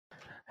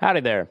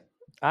Howdy there.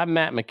 I'm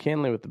Matt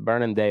McKinley with the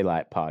Burning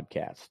Daylight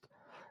podcast.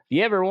 If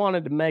you ever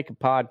wanted to make a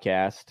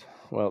podcast,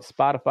 well,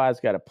 Spotify's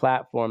got a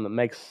platform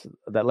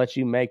that lets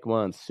you make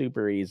one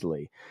super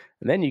easily.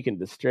 And then you can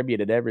distribute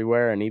it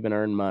everywhere and even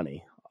earn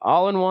money.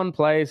 All in one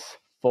place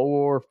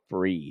for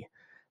free.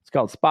 It's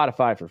called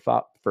Spotify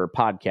for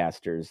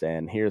podcasters,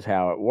 and here's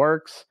how it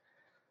works.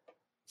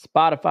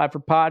 Spotify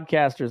for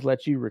podcasters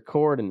lets you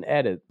record and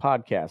edit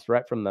podcasts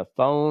right from the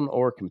phone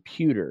or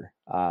computer.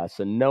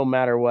 So no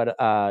matter what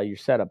your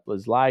setup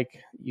is like,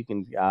 you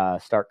can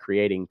start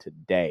creating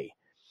today.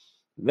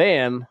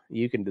 Then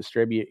you can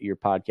distribute your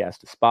podcast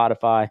to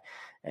Spotify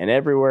and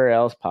everywhere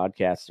else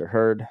podcasts are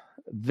heard.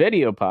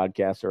 Video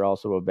podcasts are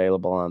also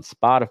available on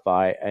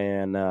Spotify.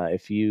 And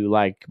if you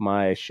like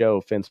my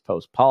show, Fence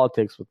Post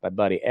Politics with my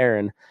buddy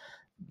Aaron,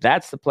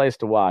 that's the place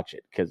to watch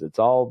it because it's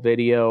all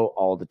video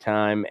all the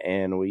time.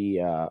 And we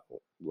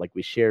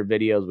share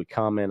videos, we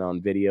comment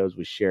on videos,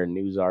 we share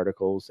news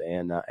articles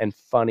and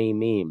funny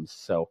memes.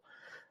 So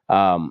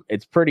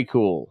it's pretty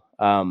cool.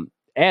 And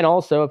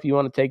also, if you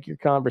want to take your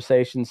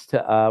conversations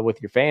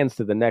with your fans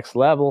to the next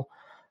level,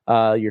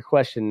 your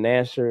question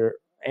and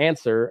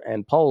answer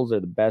and polls are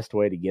the best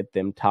way to get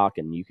them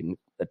talking. You can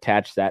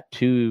attach that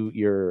to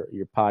your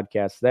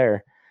podcast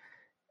there,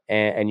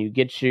 and you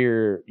get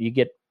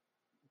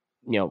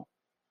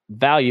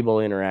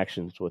valuable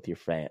interactions with your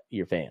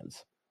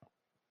fans.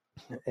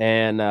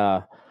 And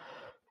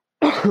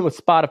with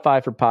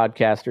Spotify for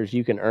podcasters,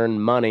 you can earn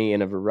money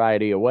in a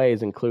variety of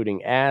ways,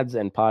 including ads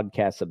and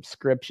podcast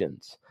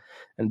subscriptions.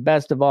 And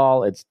best of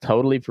all, it's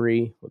totally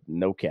free with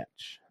no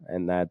catch.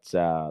 And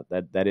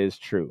that is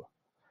true.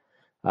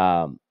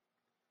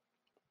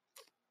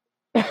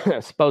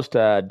 Supposed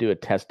to do a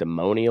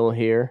testimonial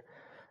here.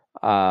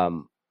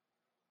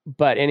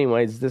 But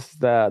anyways, this is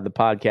the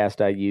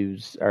podcast I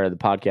use, or the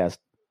podcast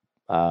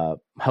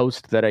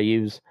host that I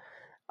use.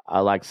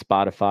 I like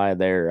Spotify.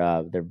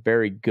 They're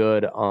very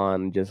good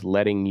on just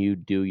letting you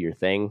do your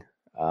thing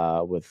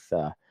with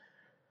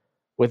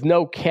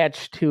no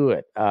catch to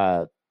it.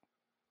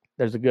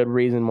 There's a good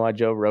reason why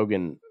Joe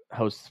Rogan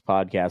hosts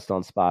podcasts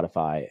on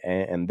Spotify,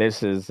 and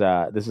this is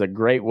a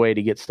great way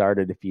to get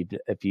started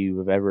if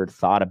you've ever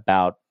thought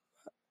about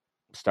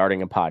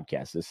starting a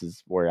podcast. This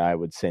is where I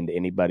would send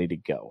anybody to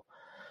go.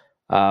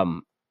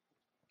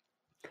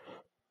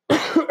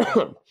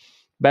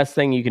 Best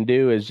thing you can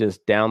do is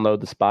just download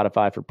the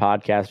Spotify for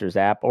Podcasters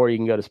app, or you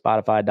can go to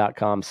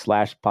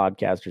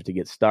spotify.com/podcasters to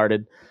get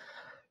started.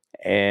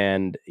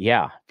 And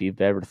yeah, if you've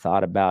ever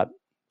thought about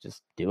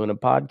just doing a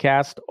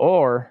podcast,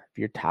 or if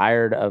you're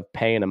tired of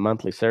paying a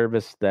monthly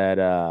service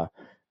that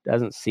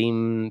doesn't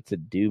seem to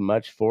do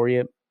much for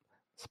you,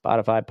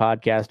 Spotify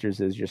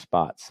Podcasters is your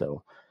spot.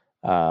 So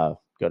go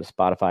to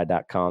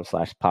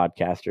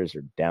spotify.com/podcasters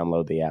or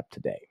download the app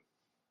today.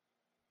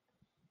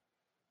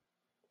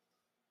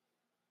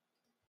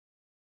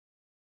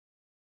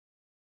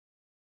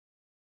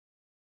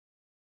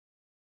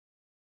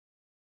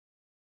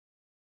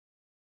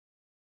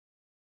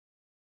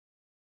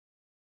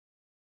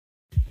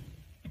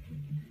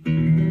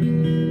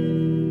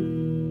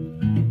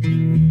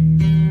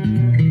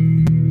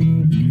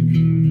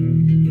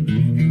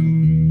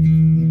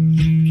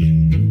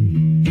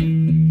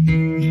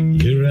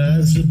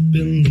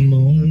 In the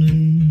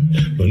morning,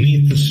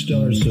 beneath the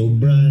stars so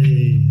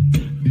bright,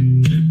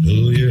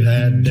 pull your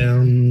hat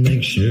down,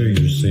 make sure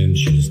your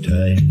cinch is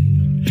tight.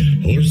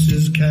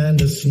 Horses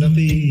kinda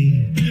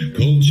snuffy,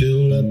 cold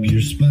chill up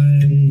your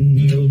spine.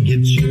 You'll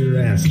get your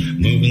ass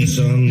moving,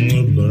 son,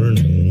 we're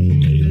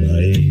burning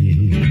daylight.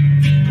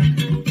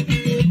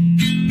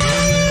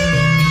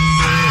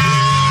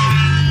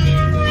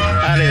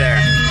 Howdy there,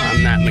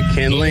 I'm Matt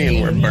McKinley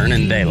and we're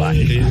burning daylight.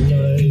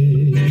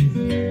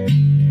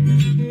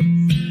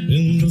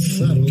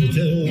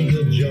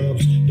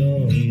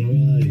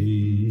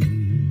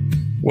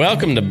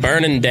 Welcome to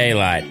Burning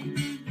Daylight,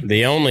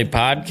 the only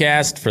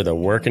podcast for the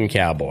working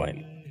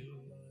cowboy.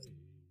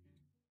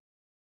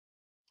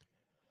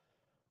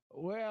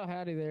 Well,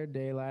 howdy there,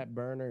 daylight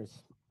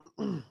burners.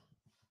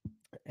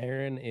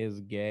 Aaron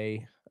is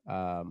gay.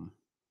 I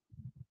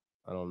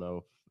don't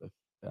know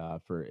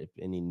if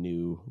any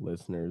new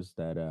listeners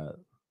that are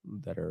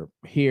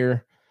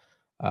here.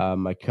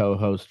 My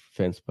co-host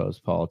Fence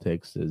Post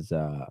Politics is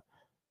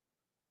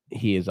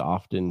he is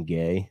often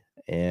gay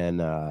and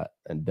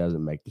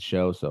doesn't make the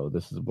show. So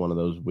this is one of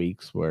those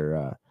weeks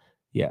where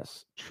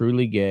yes,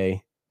 truly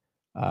gay,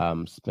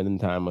 spending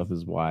time with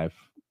his wife,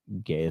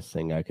 gayest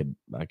thing I could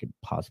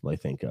possibly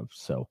think of.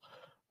 So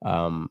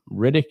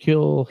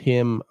ridicule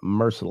him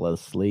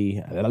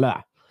mercilessly,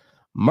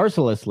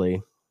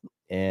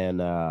 and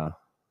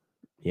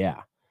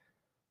yeah.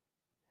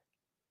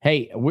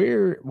 Hey,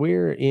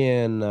 we're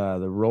in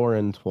the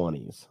roaring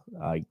 20s.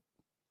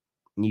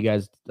 You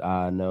guys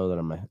know that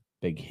I'm a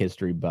big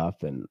history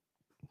buff, and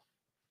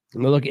I'm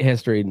gonna look at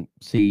history and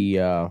see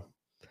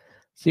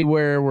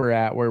where we're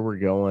at, where we're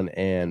going,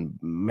 and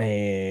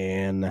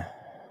man,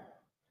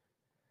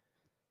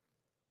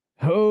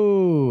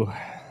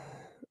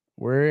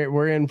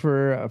 we're in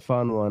for a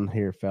fun one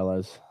here,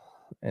 fellas.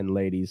 and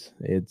ladies.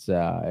 It's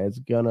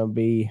gonna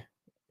be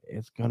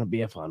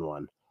a fun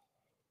one.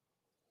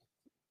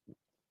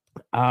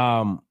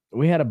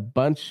 We had a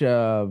bunch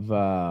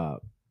of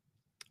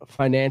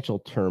financial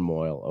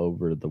turmoil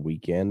over the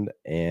weekend,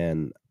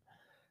 and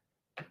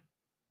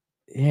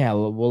yeah,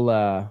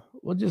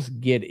 we'll just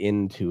get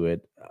into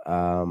it.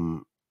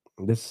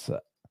 This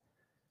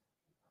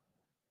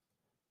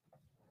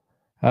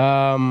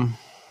where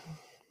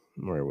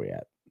are we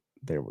at?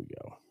 There we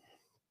go.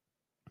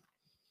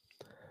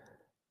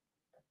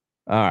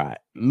 All right.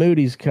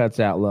 Moody's cuts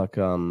outlook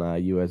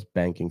on U.S.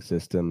 banking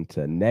system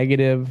to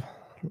negative,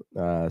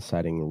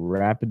 citing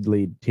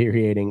rapidly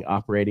deteriorating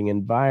operating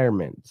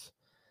environments.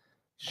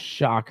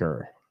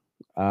 Shocker.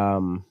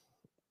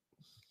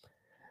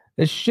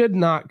 This should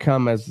not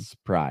come as a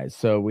surprise.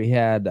 So we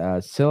had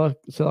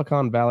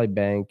Silicon Valley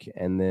Bank,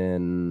 and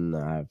then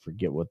I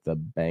forget what the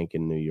bank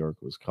in New York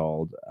was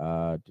called.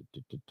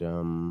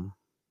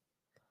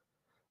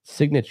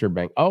 Signature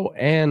Bank. Oh,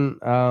 and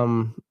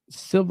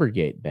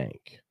Silvergate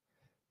Bank.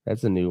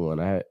 That's a new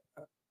one.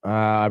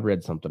 I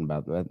read something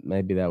about that.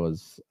 Maybe that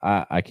was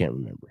I can't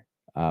remember.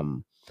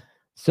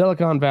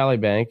 Silicon Valley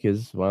Bank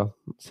is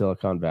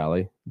Silicon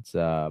Valley. It's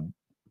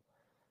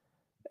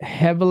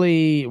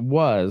heavily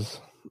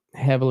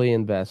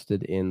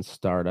invested in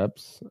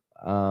startups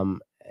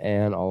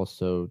and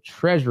also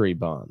treasury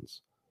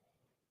bonds.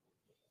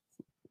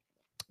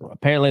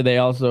 Apparently, they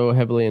also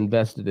heavily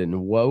invested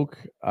in woke,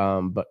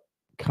 but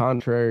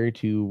contrary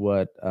to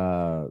what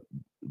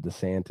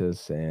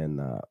DeSantis and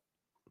a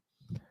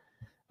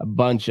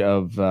bunch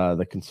of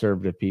the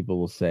conservative people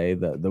will say,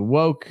 the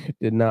woke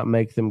did not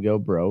make them go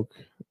broke.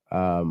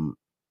 I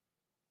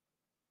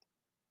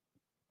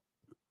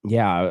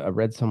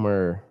read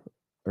somewhere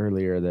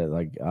earlier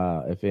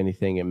that if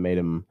anything, it made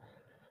them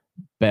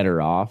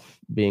better off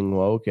being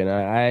woke, and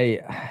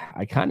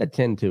I kind of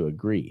tend to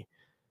agree.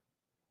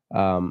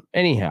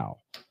 Anyhow,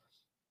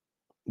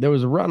 there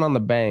was a run on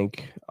the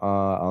bank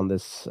on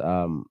this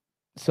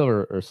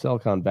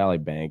Silicon Valley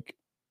Bank.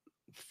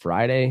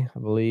 Friday, I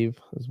believe,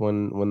 is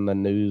when the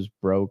news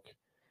broke,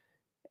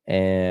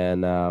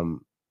 and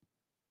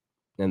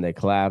they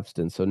collapsed,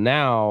 and so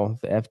now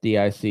the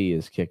FDIC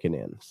is kicking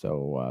in.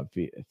 So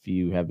if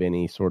you have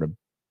any sort of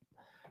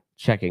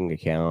checking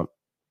account,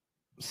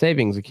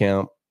 savings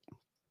account,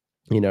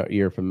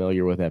 you're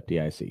familiar with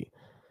FDIC.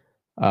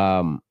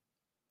 I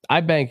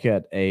bank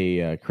at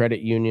a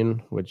credit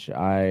union, which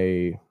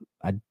I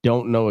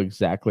don't know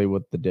exactly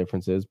what the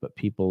difference is, but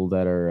people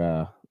that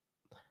are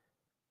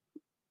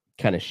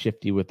kind of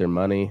shifty with their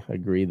money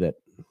agree that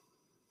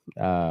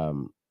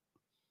for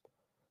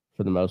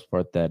the most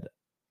part that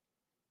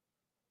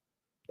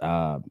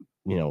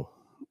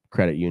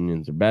credit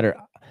unions are better.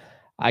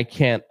 I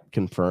can't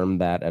confirm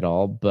that at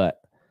all,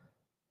 but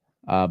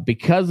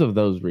because of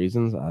those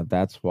reasons,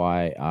 that's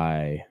why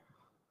I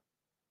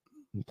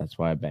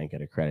bank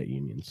at a credit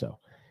union. So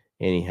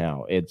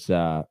anyhow, it's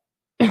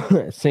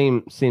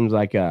seems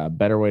like a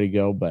better way to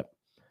go, but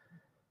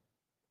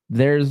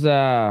there's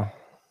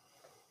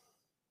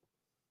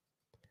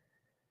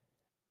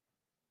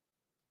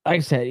like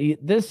I said,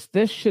 this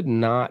should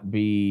not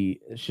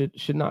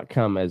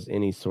come as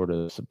any sort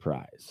of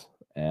surprise,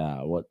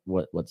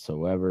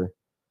 whatsoever.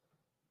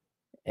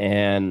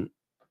 And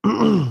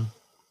I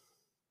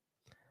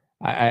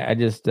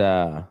just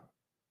one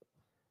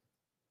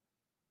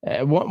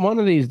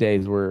of these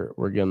days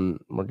we're going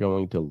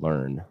to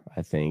learn.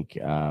 I think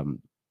that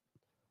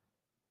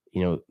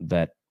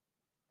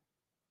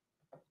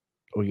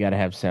we got to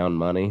have sound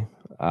money.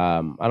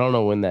 I don't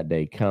know when that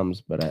day comes,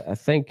 but I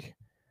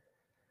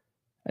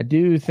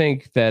do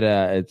think that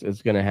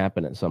it's going to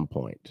happen at some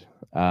point.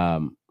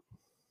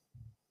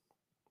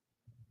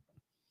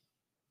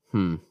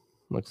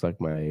 Looks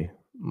like my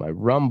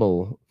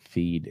Rumble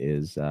feed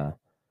is not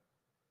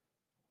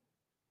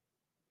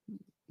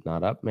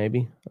up.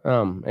 Maybe.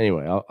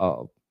 Anyway,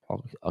 I'll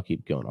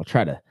keep going. I'll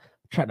try to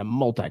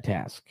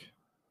multitask.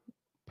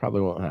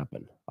 Probably won't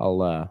happen.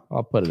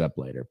 I'll put it up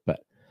later. But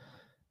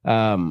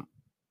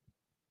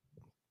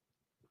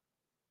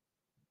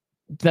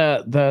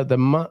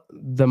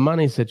the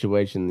money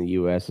situation in the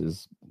U.S.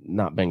 has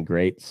not been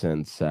great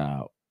since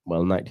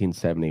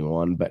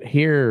 1971, but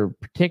here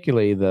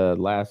particularly the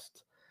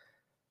last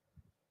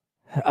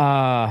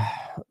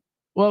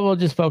we'll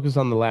just focus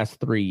on the last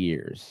 3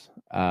 years,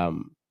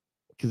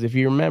 because if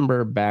you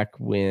remember back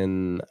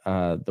when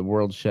the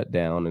world shut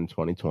down in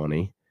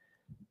 2020,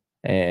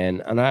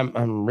 and I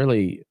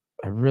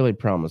really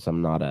promise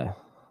I'm not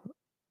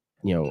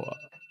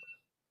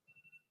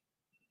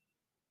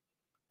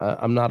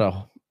I'm not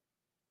a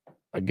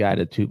guy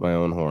to toot my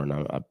own horn.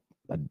 I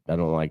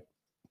don't like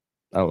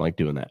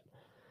doing that.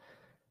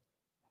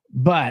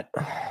 But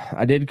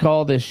I did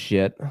call this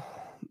shit,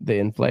 the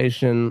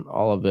inflation,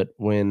 all of it,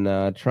 when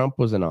Trump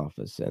was in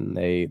office, and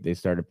they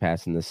started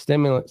passing the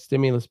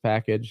stimulus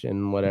package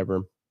and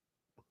whatever.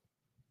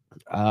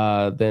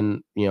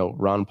 Then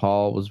Ron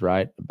Paul was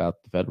right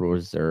about the Federal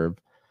Reserve,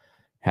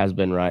 has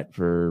been right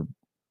for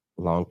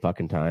a long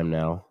fucking time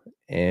now,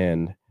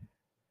 and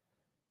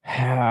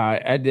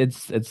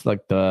It's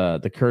like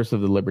the curse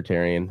of the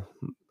libertarian.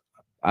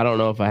 I don't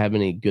know if I have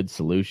any good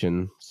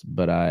solutions,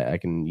 but I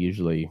can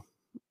usually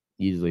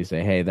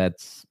say, hey,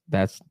 that's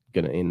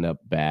gonna end up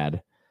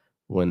bad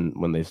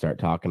when they start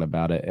talking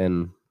about it.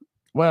 And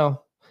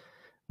well,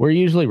 we're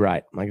usually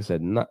right. Like I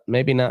said, not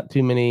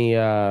too many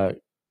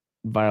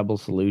viable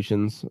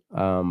solutions,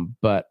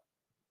 but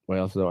we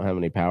also don't have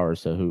any power.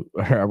 So who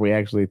are we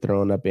actually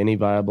throwing up any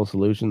viable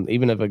solutions?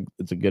 Even if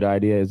it's a good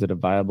idea, is it a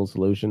viable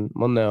solution?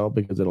 Well, no,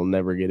 because it'll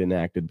never get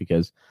enacted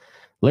because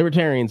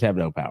libertarians have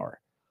no power.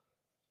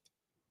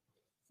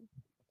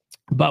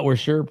 But we're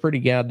sure pretty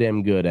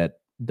goddamn good at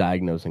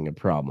diagnosing a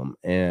problem.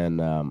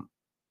 And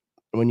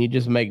when you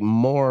just make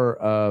more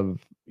of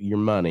your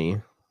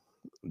money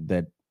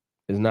that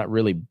is not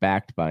really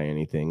backed by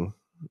anything,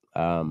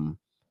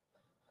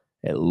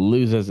 it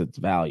loses its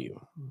value.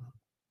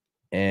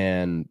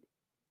 And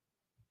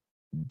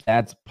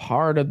that's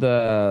part of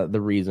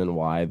the reason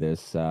why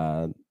this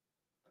well,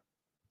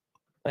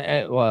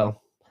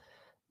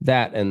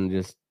 that and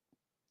just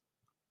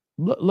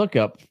look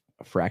up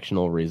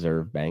fractional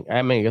reserve bank.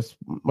 I mean, I guess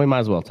we might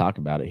as well talk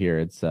about it here.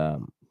 It's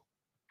a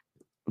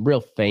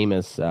real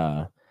famous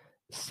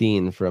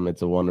scene from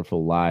It's a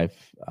Wonderful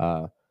Life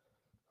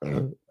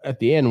at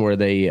the end where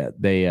they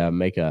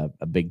make a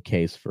big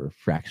case for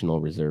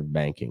fractional reserve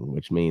banking,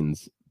 which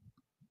means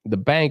the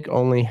bank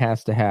only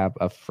has to have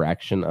a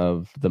fraction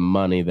of the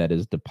money that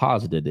is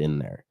deposited in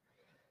there.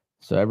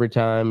 So every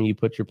time you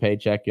put your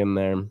paycheck in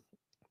there,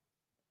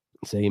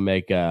 say you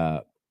make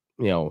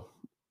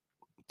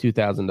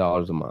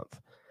 $2,000 a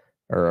month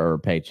or a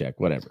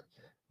paycheck, whatever.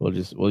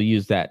 We'll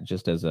use that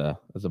just as a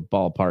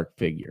ballpark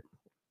figure.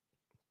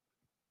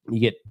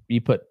 You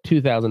put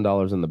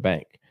 $2,000 in the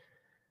bank.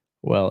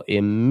 Well,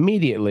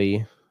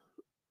 immediately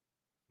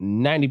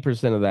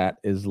 90% of that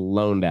is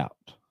loaned out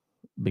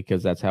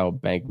because that's how a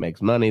bank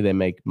makes money. They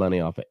make money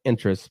off of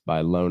interest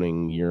by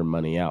loaning your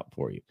money out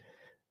for you.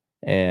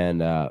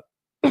 And I'm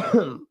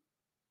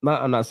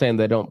not saying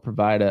they don't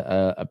provide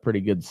a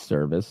pretty good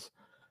service,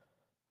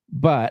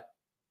 but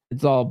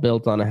it's all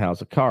built on a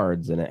house of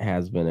cards, and it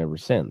has been ever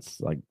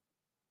since. Like,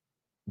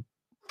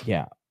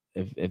 yeah,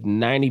 if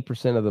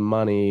 90% of the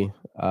money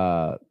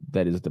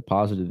that is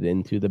deposited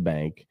into the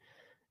bank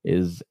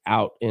is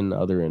out in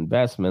other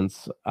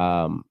investments,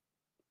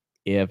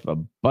 if a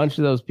bunch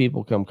of those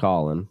people come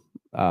calling,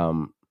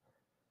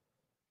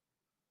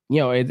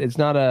 it's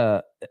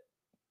not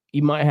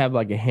you might have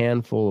like a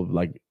handful of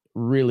like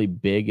really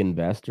big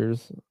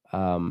investors,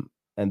 and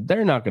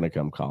they're not going to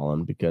come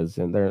calling because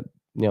their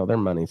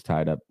money's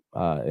tied up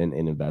in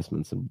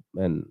investments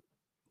and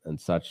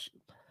such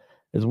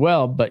as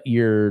well. But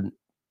the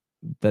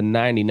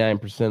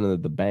 99%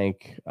 of the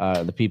bank,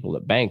 the people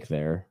that bank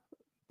there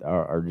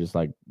are just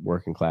like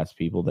working class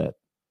people that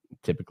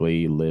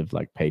typically live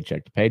like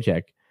paycheck to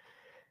paycheck.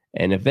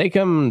 And if they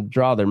come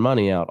draw their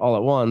money out all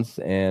at once,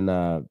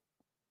 and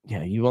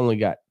you've only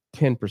got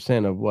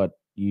 10% of what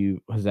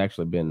has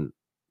actually been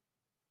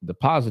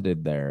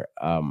deposited there,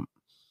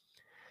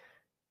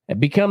 it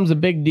becomes a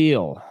big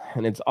deal.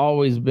 And it's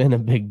always been a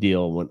big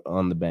deal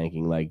on the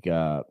banking. Like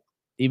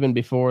even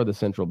before the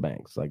central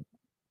banks, like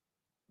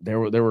there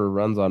were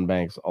runs on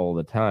banks all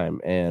the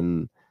time,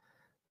 and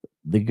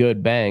the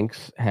good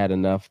banks had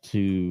enough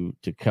to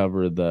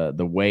cover the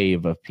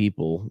wave of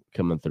people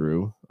coming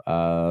through.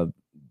 The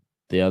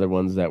other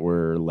ones that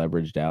were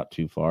leveraged out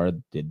too far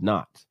did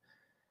not.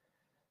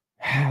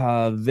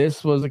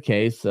 This was a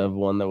case of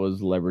one that was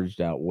leveraged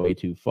out way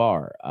too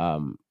far.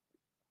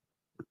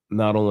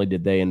 Not only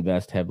did they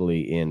invest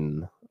heavily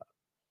in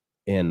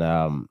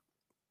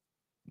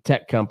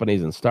tech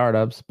companies and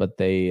startups, but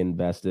they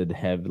invested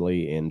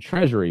heavily in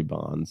treasury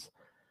bonds,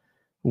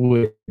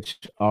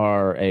 which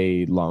are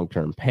a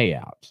long-term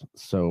payout.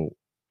 So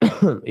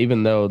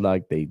even though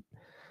like they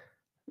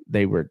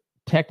were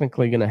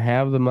technically going to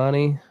have the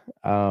money,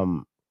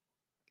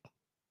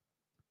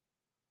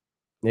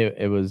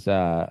 it was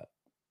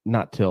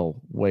not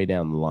till way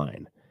down the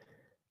line,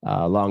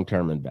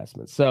 long-term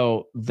investments.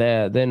 So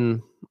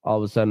then all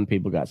of a sudden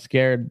people got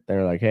scared.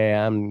 They're like, hey,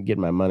 I'm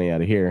getting my money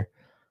out of here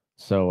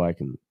so I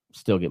can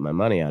still get my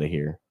money out of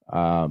here.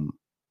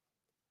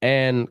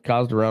 And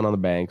caused a run on the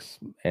banks,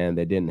 and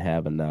they didn't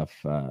have enough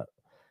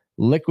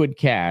liquid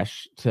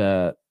cash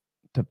to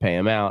pay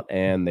them out,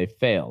 and they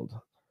failed.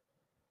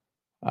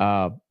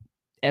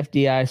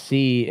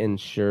 FDIC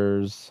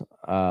insures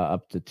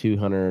up to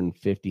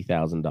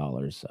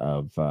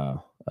 $250,000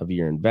 of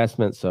your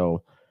investment.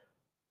 So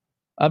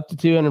up to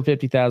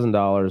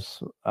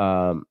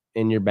 $250,000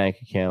 in your bank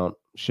account.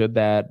 Should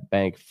that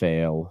bank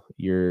fail,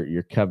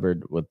 you're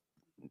covered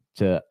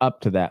to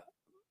up to that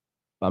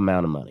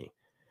amount of money.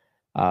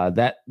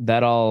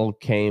 That all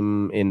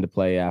came into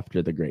play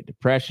after the Great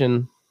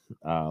Depression.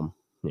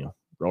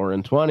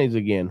 Roaring 20s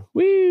again.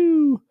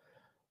 Woo!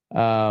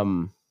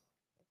 That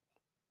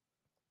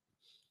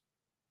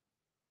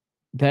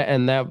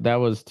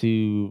was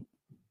to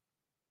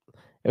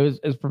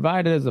it's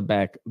provided as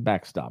a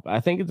backstop.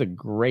 I think it's a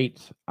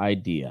great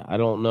idea. I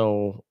don't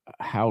know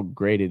how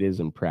great it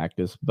is in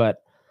practice,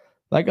 but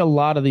like a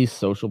lot of these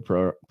social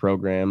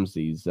programs,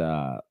 these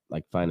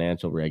like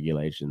financial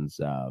regulations,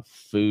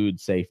 food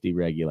safety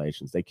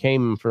regulations, they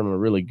came from a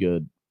really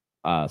good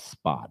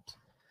spot.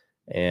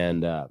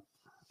 And there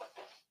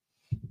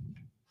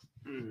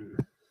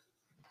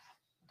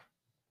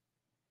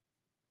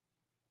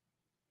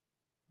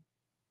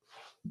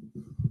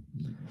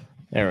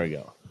we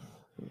go.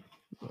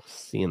 I was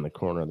seeing the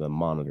corner of the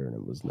monitor, and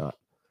it was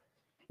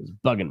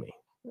bugging me.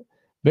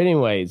 But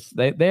anyways,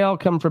 they all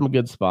come from a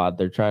good spot.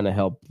 They're trying to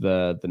help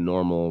the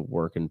normal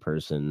working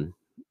person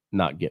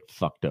not get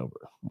fucked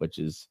over, which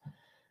is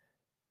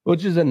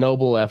a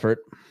noble effort.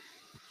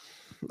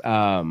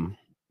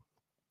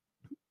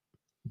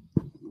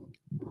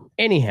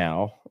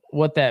 Anyhow,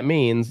 what that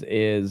means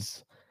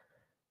is,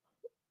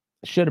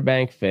 should a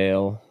bank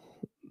fail,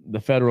 the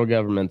federal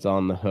government's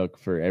on the hook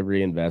for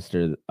every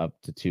investor up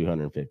to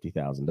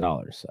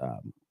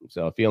 $250,000.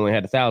 So if you only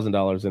had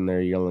 $1,000 in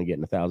there, you're only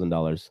getting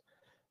 $1,000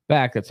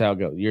 back. That's how it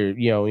goes.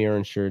 You're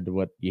insured to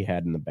what you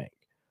had in the bank.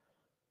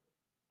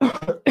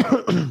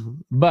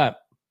 But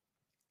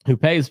who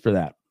pays for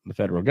that? The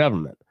federal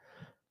government.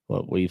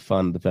 Well, we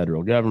fund the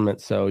federal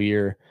government, so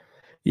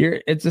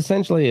it's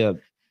essentially an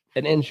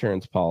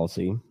insurance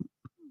policy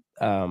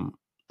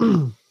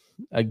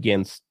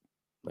against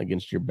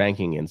your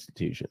banking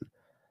institution.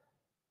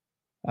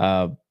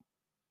 The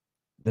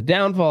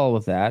downfall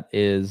with that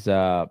is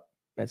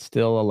it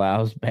still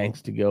allows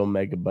banks to go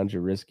make a bunch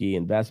of risky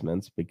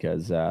investments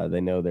because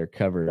they know they're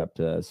covered up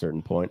to a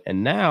certain point.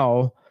 And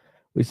now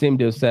we seem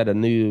to have set a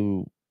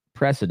new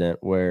precedent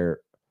where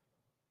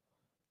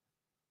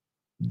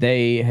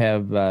they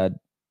have the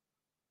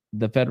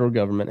federal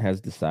government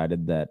has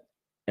decided that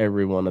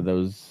every one of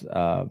those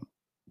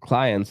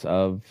clients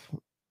of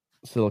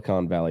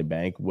Silicon Valley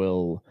Bank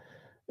will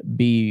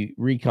be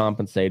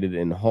recompensated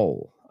in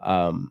whole.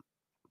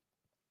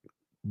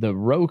 The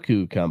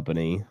Roku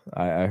company,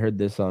 I heard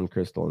this on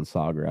Crystal and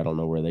Sagar. I don't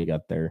know where they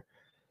got their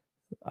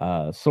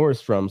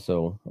source from,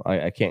 so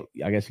I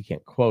guess you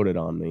can't quote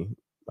me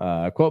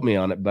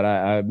on it, but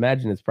I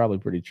imagine it's probably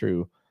pretty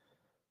true.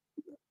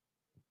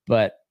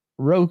 But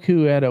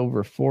Roku had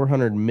over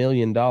 $400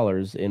 million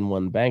in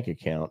one bank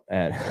account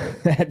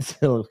at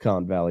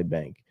Silicon Valley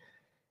Bank.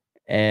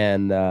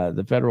 And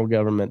the federal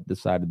government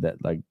decided that,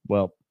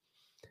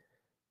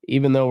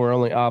 even though we're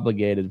only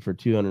obligated for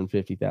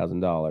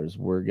 $250,000,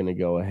 we're going to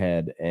go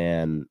ahead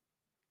and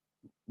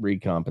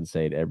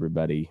recompensate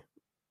everybody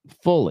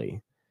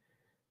fully.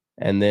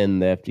 And then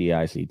the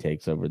FDIC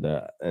takes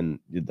over and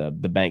the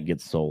bank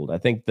gets sold. I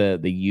think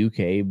the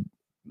UK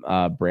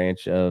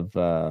branch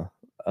of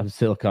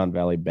Silicon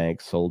Valley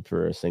Bank sold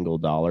for a single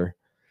dollar.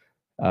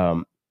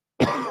 When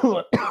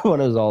it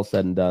was all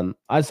said and done,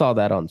 I saw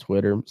that on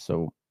Twitter,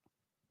 so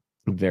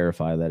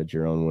verify that at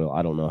your own will.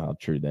 I don't know how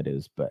true that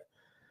is, but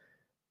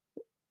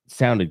it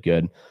sounded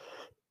good.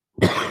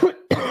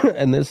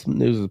 And this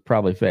news is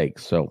probably fake,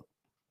 so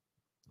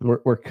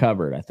we're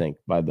covered, I think,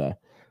 by the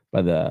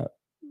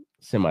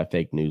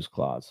semi-fake news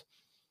clause.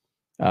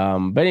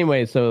 But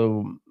anyway,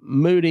 so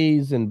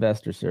Moody's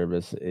Investor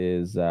Service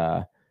is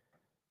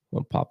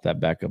we'll pop that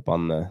back up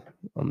on the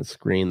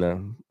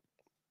screen.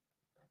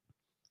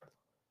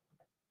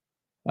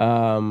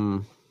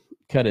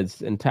 Cut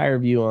its entire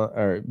view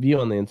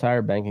on the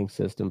entire banking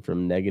system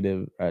from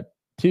negative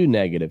to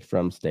negative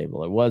from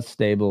stable. It was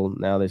stable.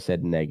 Now they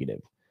said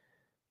negative.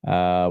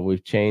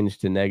 We've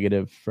changed to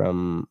negative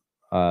from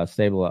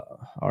stable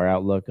our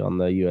outlook on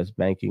the U.S.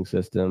 banking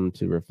system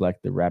to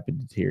reflect the rapid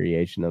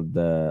deterioration of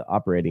the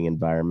operating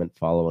environment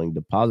following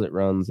deposit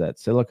runs at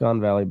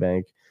Silicon Valley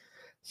Bank,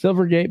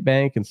 Silvergate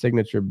Bank, and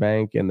Signature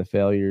Bank, and the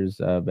failures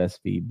of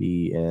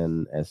SVB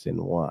and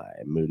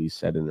SNY, Moody's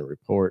said in a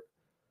report.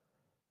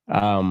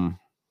 The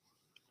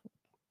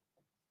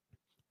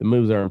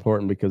moves are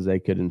important because they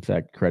could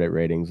affect credit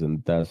ratings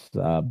and thus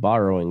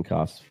borrowing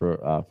costs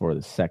for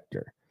the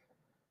sector.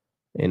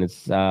 In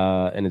its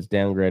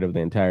downgrade of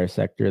the entire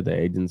sector,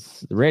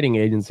 the rating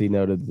agency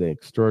noted the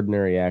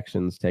extraordinary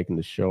actions taken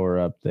to shore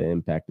up the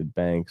impacted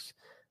banks.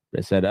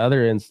 They said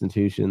other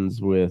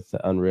institutions with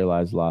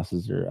unrealized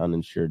losses or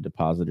uninsured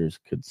depositors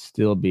could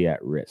still be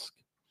at risk.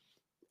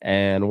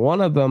 And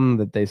one of them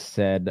that they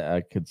said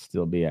could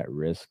still be at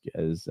risk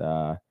is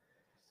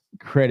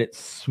Credit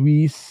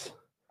Suisse.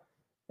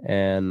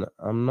 And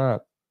I'm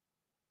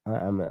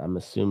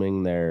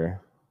assuming they're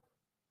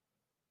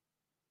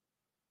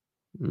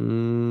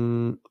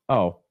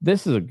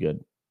this is a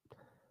good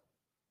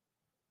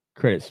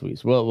Credit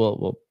Suisse.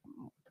 Well,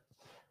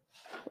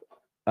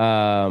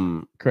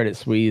 Credit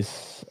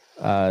Suisse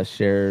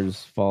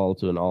shares fall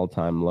to an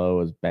all-time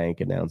low as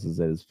bank announces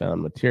it has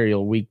found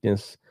material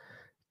weakness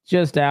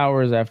just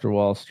hours after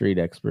Wall Street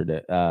expert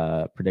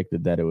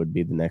predicted that it would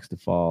be the next to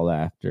fall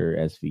after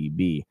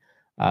SVB.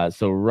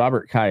 So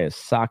Robert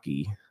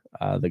Kiyosaki,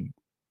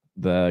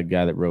 the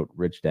guy that wrote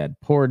Rich Dad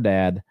Poor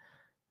Dad,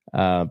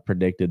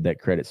 predicted that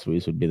Credit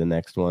Suisse would be the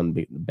next one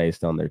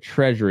based on their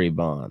treasury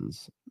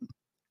bonds.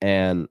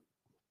 And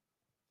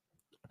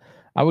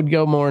I would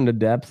go more into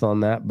depth on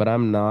that, but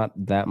I'm not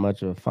that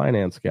much of a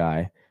finance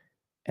guy.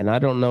 And I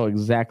don't know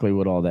exactly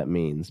what all that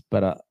means,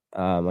 but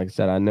like I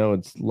said, I know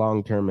it's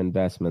long-term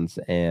investments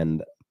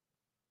and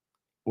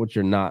which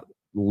are not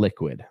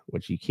liquid,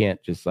 which you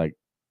can't just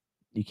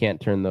you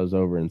can't turn those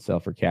over and sell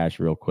for cash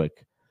real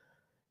quick.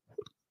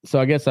 So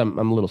I guess I'm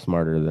a little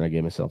smarter than I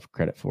gave myself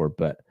credit for,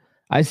 but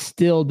I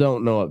still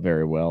don't know it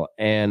very well.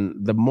 And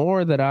the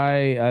more that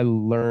I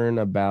learn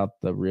about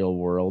the real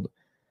world,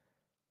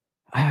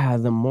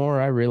 the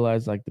more I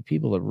realize like the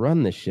people that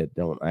run this shit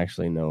don't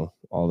actually know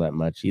all that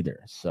much either.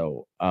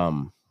 So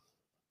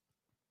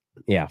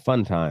yeah,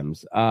 fun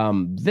times.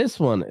 This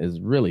one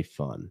is really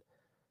fun.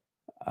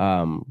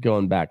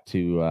 Going back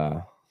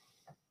to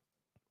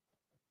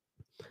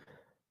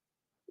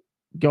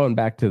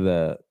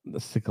the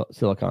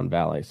Silicon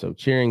Valley. So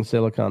cheering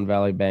Silicon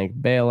Valley Bank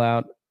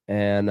bailout.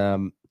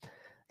 And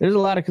there's a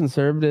lot of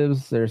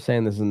conservatives. They're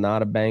saying this is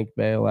not a bank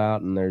bailout.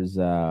 And there's,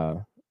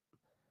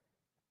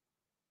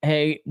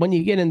 hey, when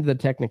you get into the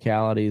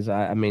technicalities,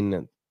 I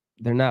mean,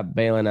 they're not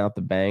bailing out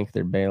the bank.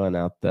 They're bailing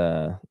out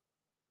the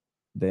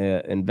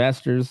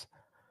investors,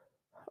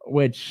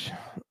 which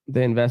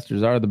the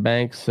investors are the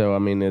banks. So, I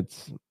mean,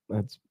 it's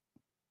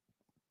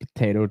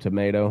potato,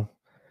 tomato.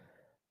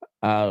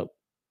 At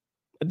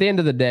the end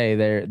of the day,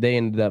 they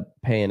ended up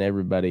paying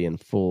everybody in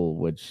full,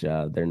 which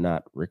they're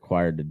not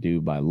required to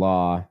do by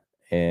law.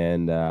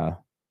 And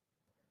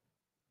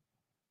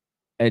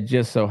it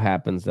just so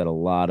happens that a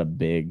lot of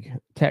big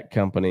tech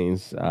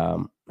companies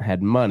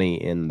had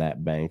money in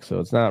that bank. So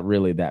it's not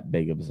really that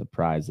big of a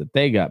surprise that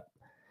they got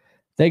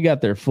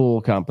their full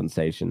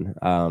compensation.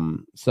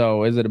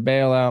 So is it a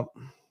bailout?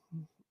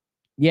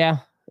 Yeah,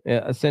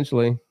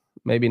 essentially.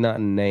 Maybe not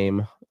in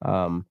name.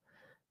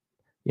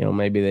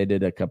 Maybe they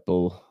did a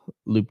couple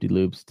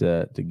loop-de-loops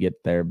to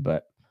get there,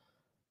 but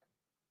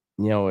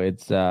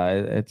it's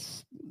they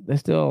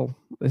still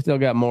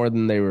got more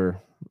than they were,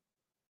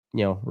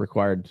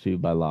 required to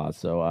by law.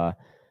 So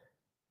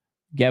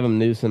Gavin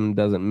Newsom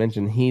doesn't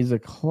mention he's a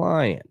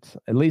client.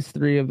 At least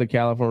 3 of the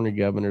California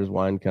governor's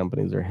wine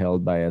companies are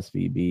held by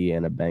SVB,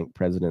 and a bank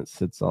president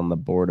sits on the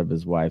board of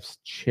his wife's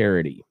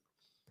charity.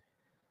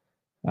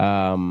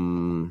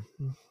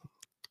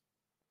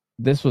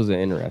 This was an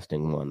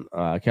interesting one.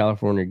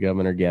 California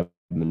Governor Gavin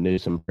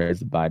Newsom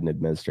praised the Biden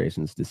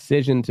administration's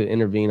decision to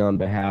intervene on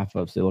behalf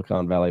of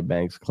Silicon Valley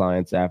Bank's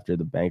clients after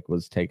the bank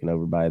was taken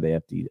over by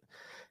the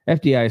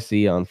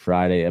FDIC on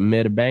Friday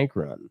amid a bank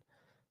run.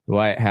 The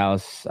White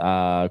House,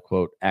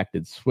 quote,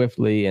 acted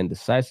swiftly and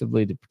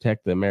decisively to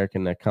protect the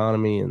American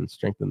economy and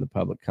strengthen the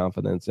public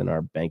confidence in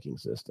our banking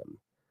system.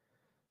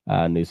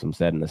 Newsom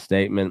said in a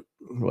statement.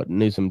 What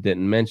Newsom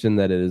didn't mention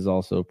that it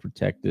also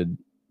protected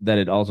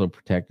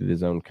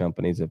his own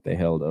companies if they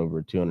held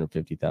over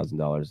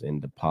 $250,000 in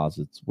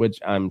deposits, which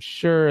I'm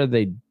sure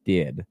they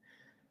did,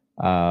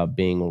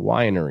 being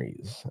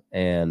wineries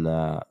and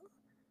a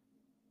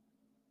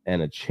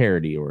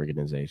charity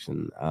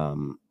organization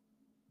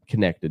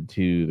connected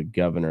to the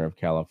governor of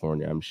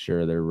California. I'm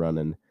sure they're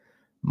running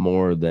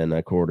more than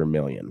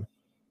 $250,000.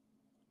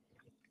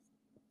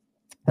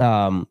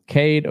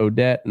 Cade,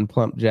 Odette, and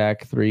Plump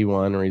Jack, 3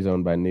 wineries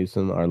owned by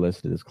Newsom, are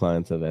listed as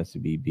clients of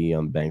SVB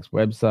on the bank's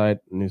website.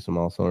 Newsom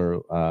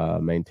also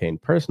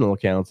maintained personal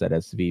accounts at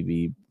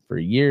SVB for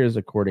years,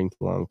 according to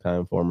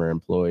longtime former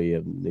employee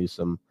of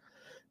Newsom's,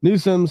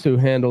 who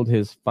handled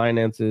his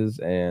finances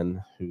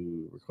and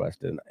who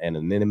requested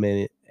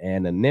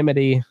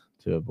anonymity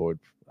to avoid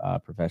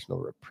professional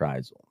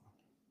reprisal.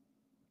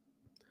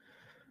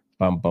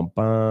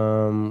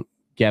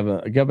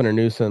 Governor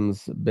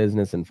Newsom's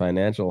business and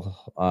financial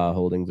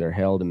holdings are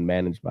held and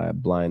managed by a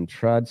blind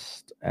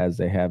trust, as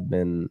they have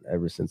been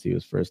ever since he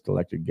was first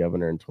elected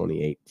governor in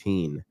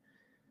 2018.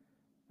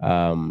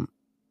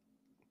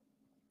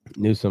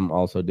 Newsom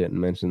also didn't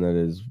mention that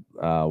his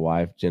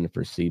wife,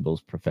 Jennifer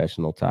Siebel's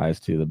professional ties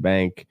to the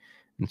bank.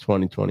 In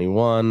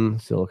 2021,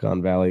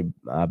 Silicon Valley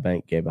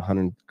Bank gave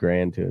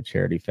 $100,000 to a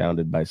charity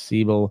founded by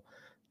Siebel,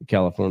 the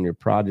California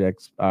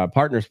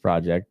Partners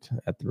Project,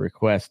 at the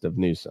request of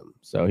Newsom.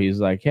 So he's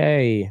like,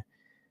 hey,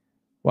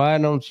 why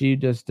don't you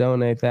just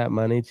donate that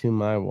money to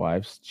my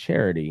wife's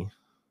charity?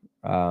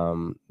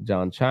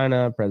 John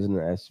China, president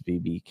of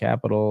SVB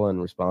Capital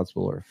and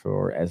responsible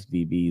for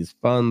SVB's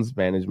funds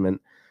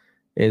management,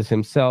 is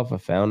himself a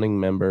founding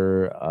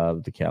member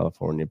of the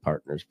California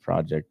Partners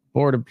Project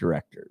Board of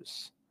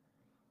Directors.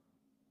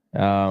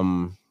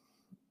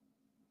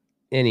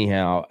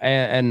 Anyhow,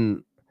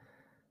 and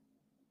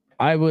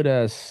I would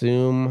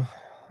assume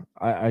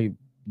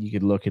you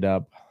could look it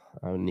up.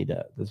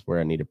 This is where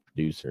I need a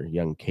producer.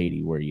 Young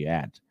Katie, where you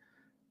at?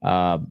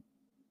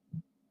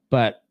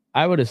 But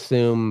I would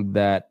assume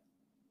that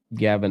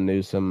Gavin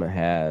Newsom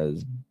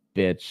has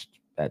bitched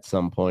at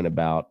some point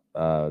about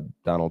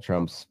Donald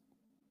Trump's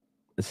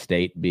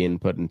estate being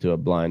put into a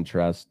blind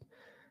trust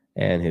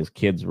and his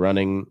kids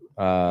running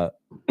the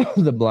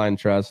blind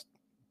trust.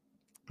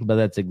 But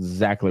that's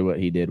exactly what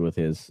he did with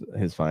his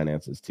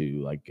finances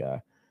too. Like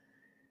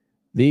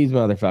these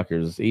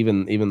motherfuckers,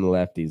 even the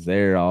lefties,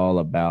 they're all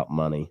about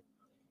money.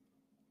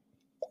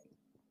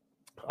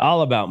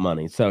 all about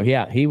money. So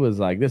yeah, he was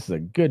like, "This is a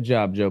good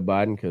job, Joe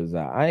Biden, because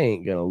I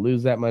ain't gonna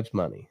lose that much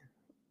money."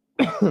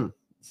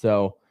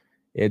 So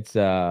it's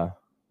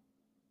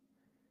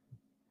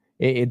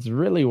it's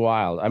really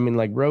wild. I mean,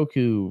 like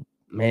Roku,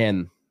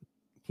 man,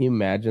 can you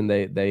imagine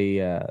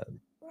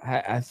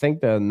I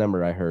think the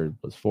number I heard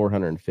was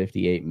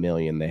 458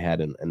 million they had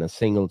in a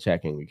single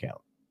checking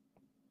account.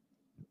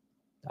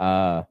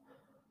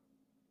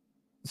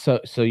 So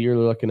you're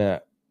looking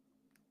at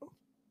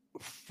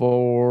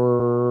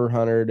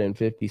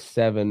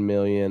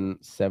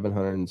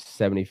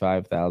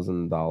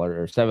 $457,775,000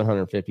 or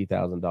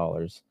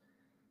 $750,000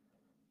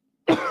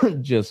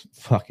 just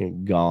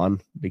fucking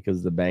gone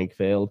because the bank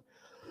failed.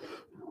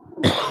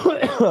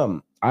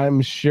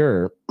 I'm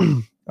sure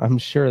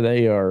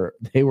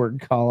they were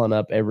calling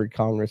up every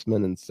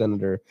congressman and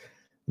senator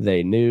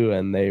they knew,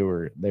 and they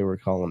were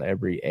calling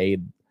every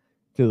aide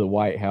to the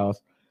White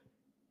House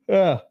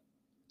that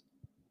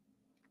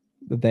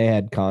they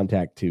had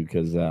contact to,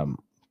 because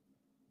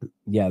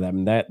yeah, I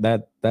mean,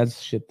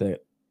 that's shit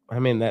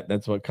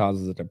that's what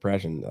causes a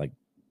depression. Like,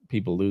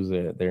 people lose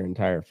their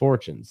entire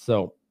fortunes.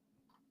 So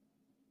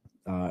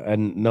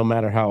and no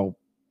matter how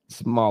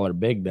small or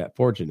big that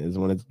fortune is,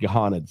 when it's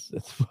gone, it's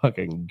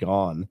fucking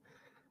gone.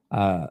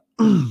 And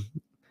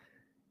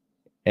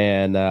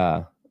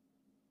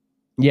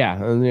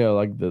yeah, and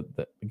like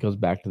it goes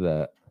back to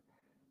the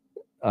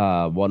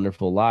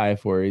Wonderful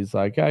Life, where he's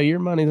like, "Oh, your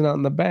money's not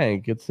in the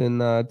bank, it's in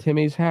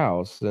Timmy's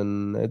house,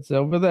 and it's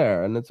over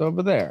there, and it's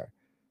over there."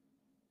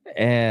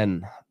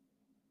 And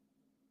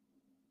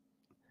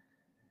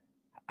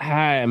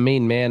I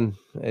mean, man,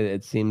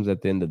 it seems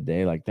at the end of the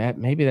day, like, that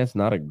maybe that's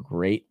not a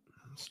great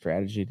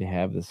strategy to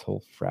have, this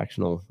whole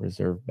fractional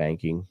reserve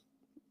banking.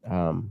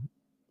 I'm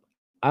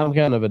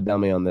kind of a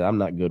dummy on that. I'm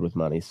not good with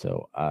money,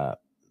 so I'm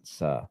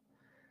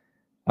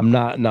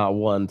not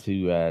one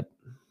to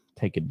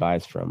take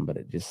advice from. But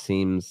it just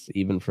seems,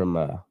 even from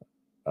a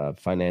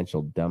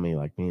financial dummy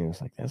like me, it's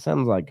like, that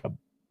sounds like a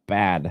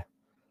bad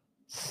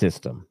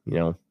system.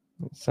 It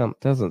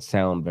doesn't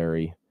sound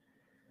very,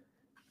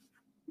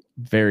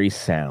 very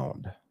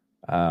sound.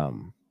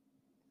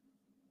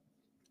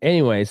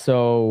 Anyway,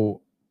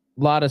 so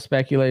a lot of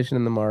speculation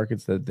in the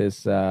markets that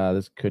this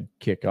could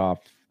kick off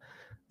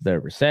the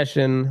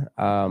recession.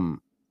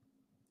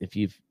 If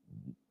you've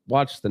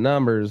watched the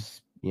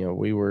numbers,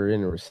 we were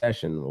in a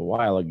recession a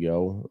while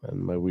ago,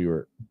 and we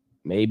were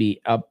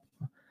maybe up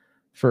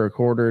for a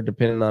quarter,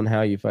 depending on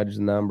how you fudge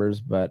the numbers.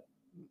 But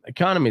the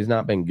economy's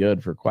not been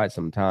good for quite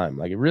some time.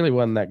 Like, it really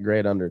wasn't that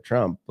great under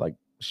Trump. Like,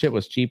 shit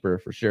was cheaper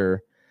for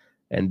sure,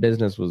 and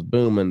business was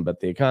booming, but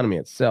the economy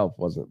itself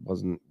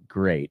wasn't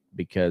great,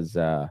 because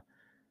you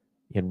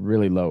had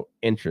really low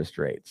interest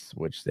rates,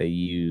 which they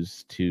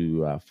use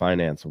to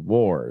finance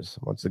wars.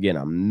 Once again,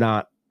 I'm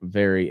not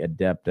very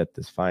adept at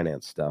this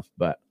finance stuff,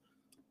 but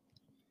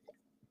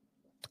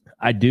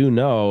I do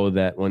know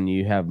that when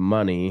you have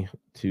money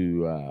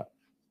to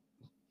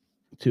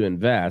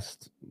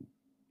invest,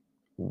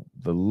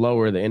 the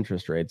lower the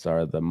interest rates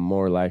are, the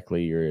more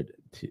likely you're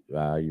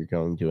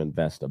going to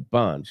invest a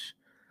bunch,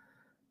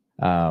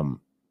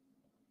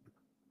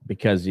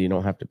 because you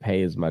don't have to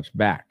pay as much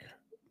back.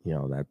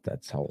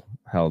 That's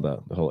how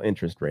the whole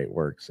interest rate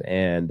works.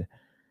 And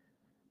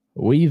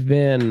we've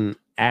been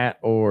at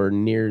or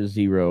near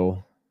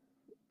zero.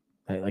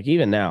 Like,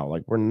 even now,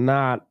 like, we're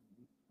not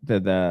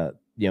the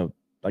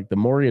like, the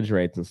mortgage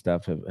rates and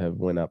stuff have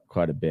went up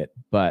quite a bit.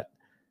 But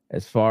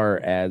as far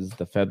as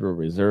the Federal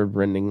Reserve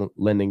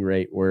lending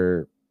rate,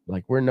 we're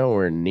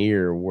nowhere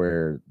near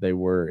where they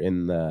were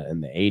in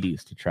the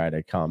 80s to try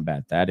to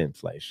combat that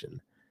inflation.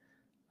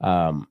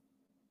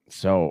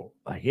 So,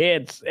 like,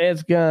 it's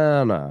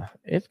gonna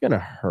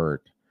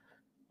hurt.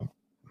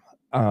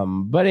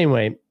 But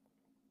anyway,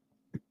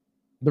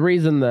 the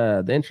reason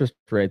the interest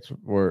rates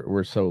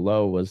were so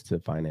low was to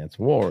finance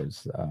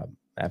wars,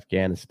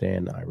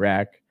 Afghanistan,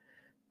 Iraq,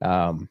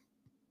 the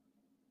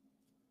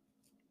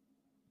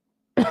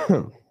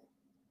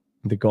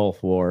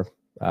Gulf War,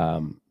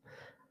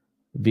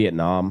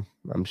 Vietnam,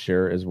 I'm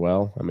sure, as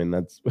well. I mean,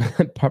 that's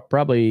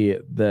probably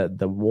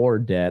the war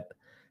debt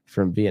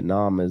from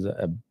Vietnam is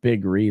a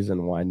big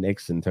reason why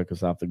Nixon took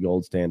us off the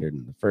gold standard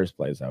in the first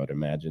place, I would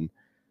imagine.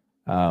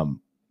 Once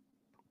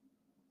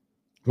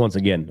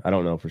again, I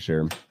don't know for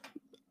sure.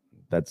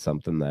 That's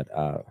something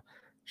that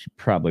should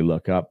probably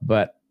look up,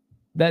 but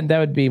that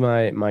would be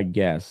my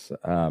guess.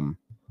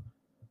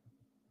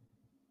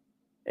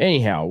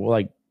 Anyhow,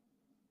 like,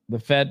 the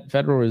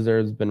Federal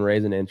Reserve's been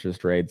raising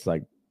interest rates,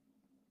 like,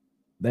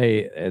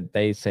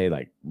 they say,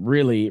 like,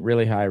 really,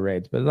 really high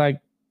rates, but,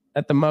 like,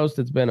 at the most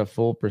it's been a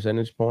full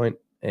percentage point.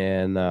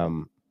 And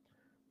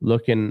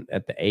looking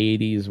at the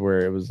 80s,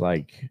 where it was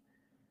like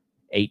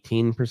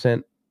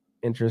 18%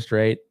 interest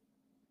rate,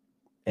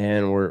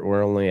 and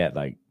we're only at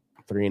like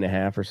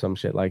 3.5 or some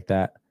shit like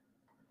that.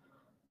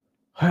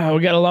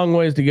 We got a long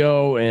ways to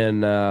go.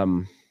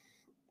 And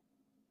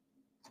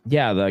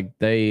yeah, like,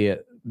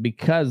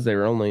 because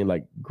they're only,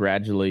 like,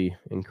 gradually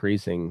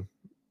increasing,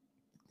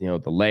 the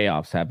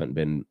layoffs haven't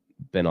been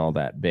all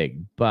that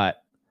big.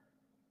 But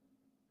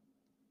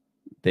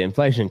the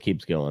inflation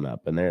keeps going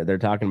up, and they're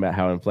talking about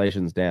how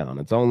inflation's down.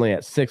 It's only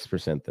at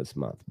 6% this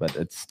month, but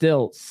it's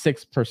still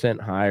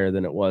 6% higher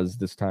than it was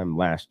this time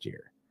last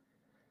year.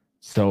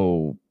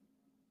 So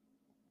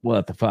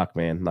what the fuck,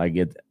 man? Like,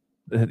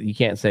 you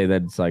can't say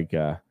that it's like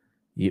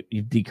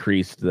you've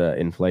decreased the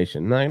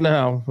inflation. Like,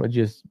 no, it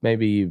just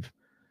maybe you've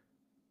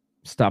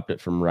stopped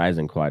it from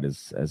rising quite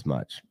as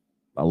much,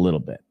 a little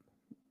bit,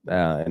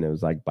 and it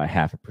was like by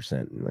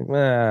 0.5%.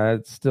 Like,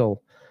 it's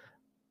still,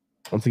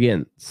 once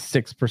again,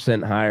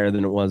 6% higher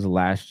than it was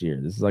last year.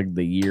 This is like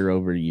the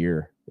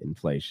year-over-year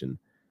inflation,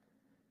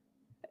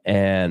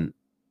 and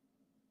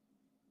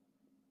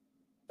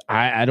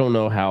I don't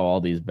know how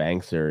all these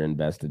banks are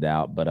invested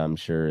out, but I'm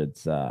sure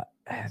it's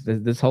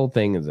this whole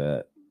thing is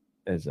a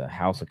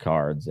house of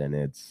cards, and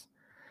it's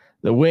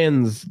the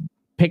wind's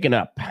picking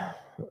up.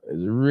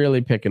 It's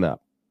really picking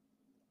up.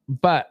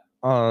 But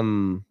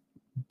on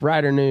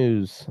brighter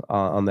news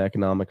on the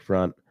economic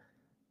front,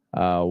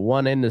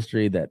 one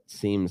industry that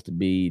seems to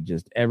be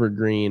just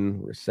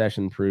evergreen,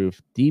 recession-proof,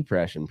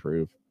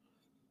 depression-proof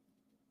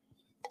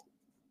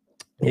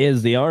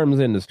is the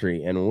arms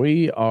industry, and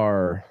we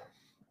are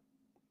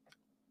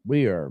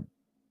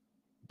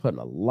putting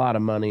a lot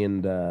of money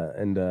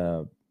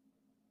into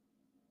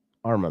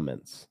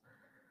armaments,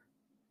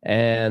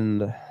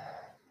 and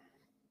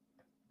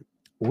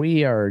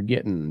we are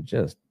getting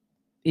just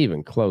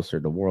even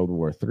closer to World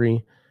War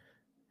III,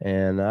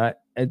 and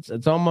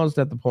it's almost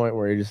at the point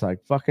where you're just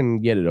like,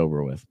 fucking get it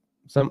over with.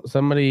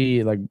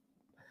 Somebody like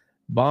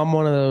bomb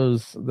one of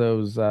those.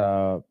 It's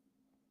a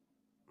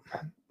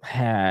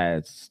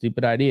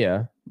stupid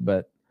idea,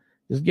 but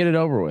just get it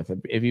over with.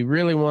 If you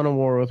really want a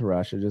war with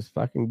Russia, just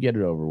fucking get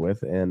it over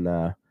with. And,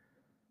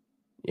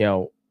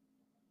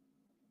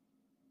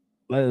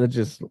 let's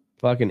just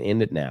fucking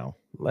end it now.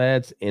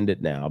 Let's end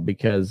it now,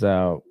 because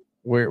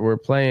we're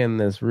playing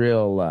this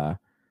real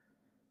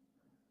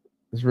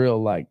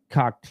like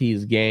cock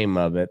tease game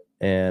of it.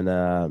 And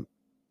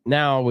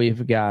now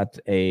we've got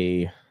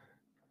a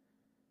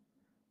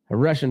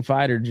Russian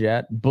fighter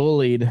jet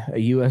bullied a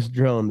U.S.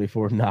 drone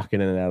before knocking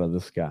it out of the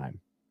sky.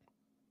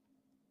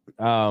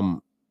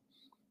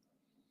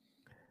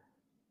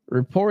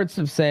 Reports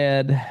have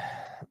said,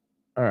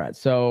 all right,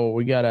 so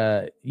we got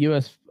a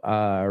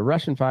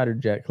Russian fighter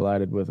jet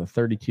collided with a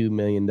 $32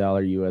 million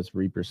U.S.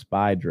 Reaper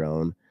spy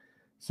drone,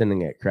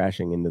 sending it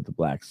crashing into the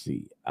Black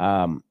Sea.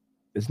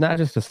 It's not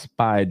just a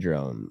spy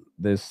drone.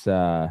 This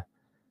drone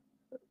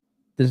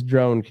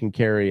can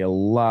carry a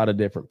lot of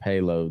different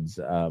payloads.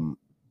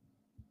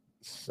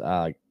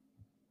 I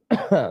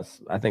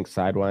think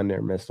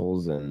Sidewinder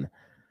missiles, and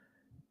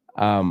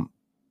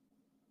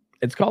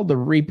it's called the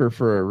Reaper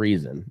for a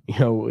reason.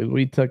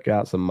 We took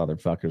out some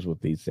motherfuckers with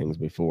these things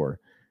before,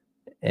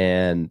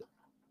 and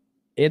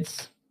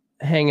it's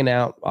hanging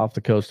out off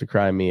the coast of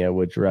Crimea,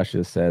 which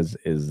Russia says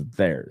is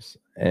theirs.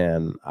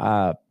 And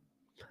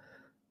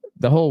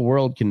the whole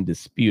world can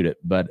dispute it,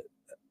 but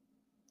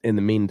in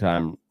the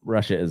meantime,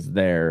 Russia is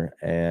there,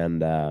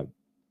 and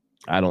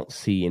I don't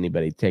see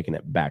anybody taking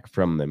it back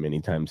from them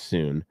anytime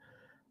soon.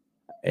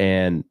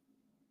 And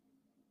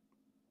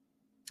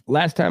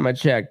last time I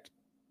checked,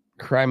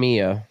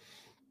 Crimea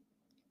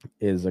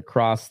is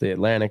across the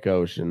Atlantic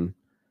Ocean,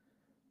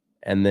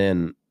 and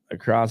then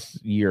across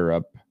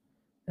Europe,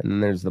 and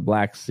then there's the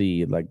Black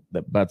Sea, like,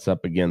 that butts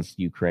up against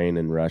Ukraine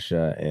and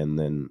Russia, and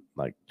then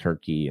like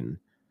Turkey, and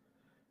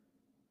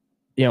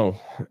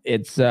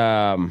it's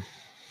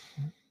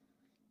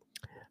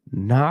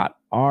not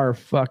our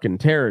fucking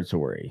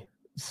territory.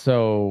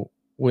 So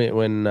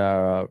when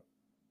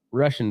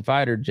Russian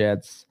fighter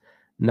jets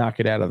knock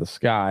it out of the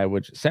sky,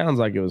 which sounds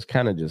like it was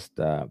kind of just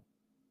an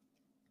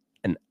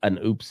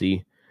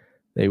oopsie.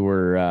 They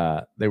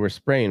were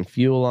spraying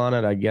fuel on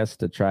it, I guess,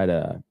 to try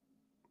to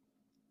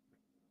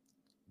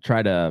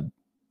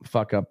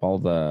fuck up all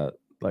the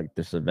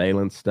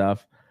surveillance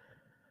stuff.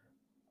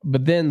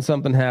 But then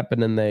something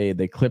happened, and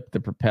they clipped the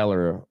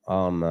propeller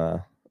on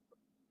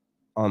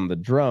the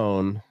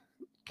drone,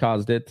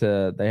 caused it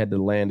to, they had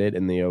to land it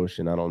in the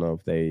ocean. I don't know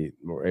if they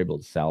were able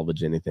to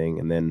salvage anything.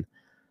 And then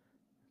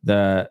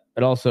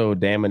it also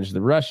damaged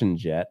the Russian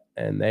jet,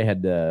 and they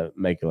had to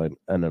make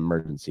an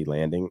emergency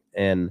landing.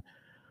 And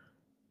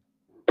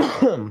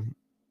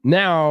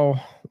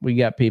now we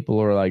got people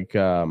who are like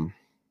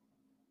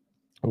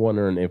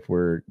wondering if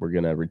we're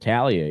gonna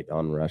retaliate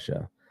on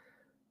Russia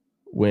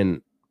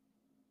when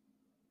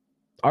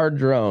our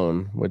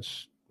drone,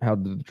 which, how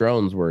the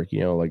drones work,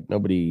 like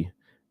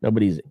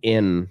nobody's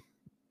in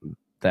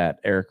that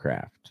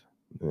aircraft.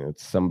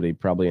 It's somebody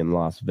probably in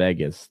Las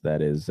Vegas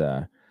that is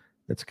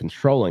that's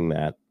controlling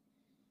that,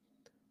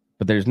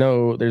 but there's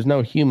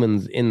no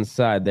humans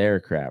inside the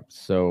aircraft,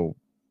 so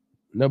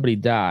nobody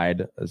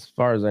died. As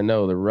far as I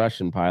know, the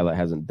Russian pilot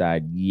hasn't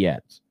died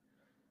yet.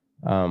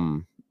 I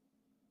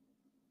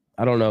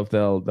don't know if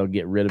they'll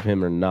get rid of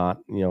him or not.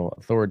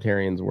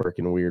 Authoritarians work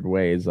in weird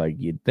ways. Like,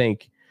 you'd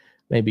think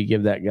maybe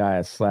give that guy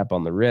a slap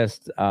on the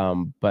wrist.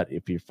 But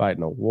if you're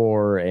fighting a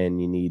war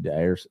and you need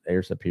air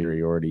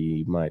superiority,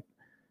 you might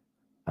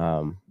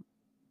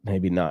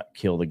maybe not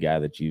kill the guy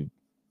that you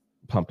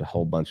pumped a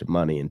whole bunch of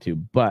money into.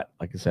 But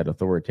like I said,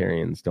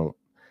 authoritarians don't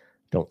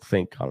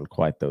think on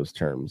quite those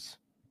terms.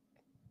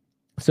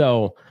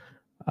 So,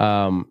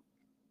 as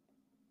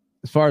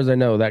far as I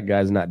know, that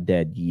guy's not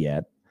dead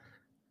yet,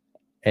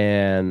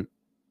 and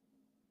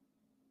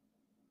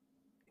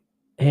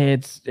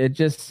it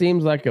just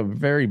seems like a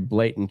very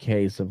blatant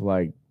case of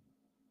like,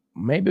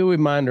 maybe we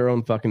mind our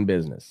own fucking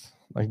business.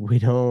 Like, we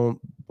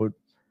don't.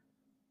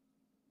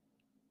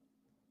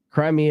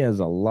 Crimea is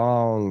a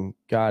long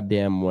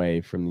goddamn way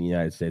from the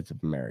United States of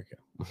America.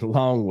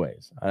 Long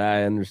ways.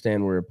 I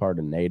understand we're a part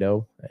of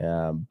NATO,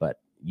 but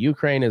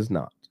Ukraine is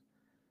not.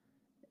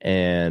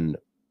 And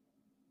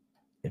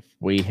if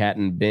we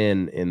hadn't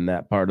been in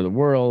that part of the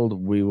world,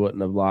 we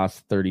wouldn't have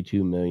lost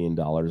 $32 million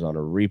on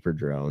a Reaper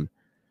drone.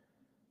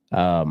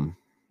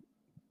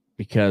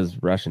 Because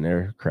Russian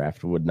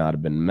aircraft would not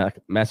have been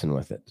messing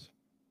with it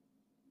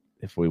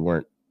if we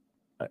weren't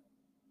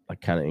like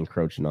kind of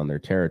encroaching on their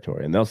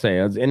territory. And they'll say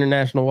it's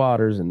international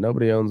waters and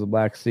nobody owns the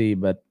Black Sea,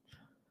 but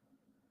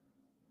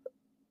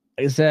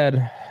like I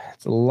said,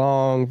 it's a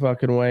long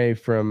fucking way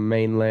from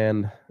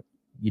mainland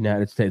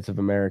United States of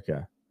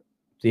America.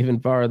 It's even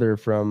farther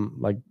from,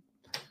 like,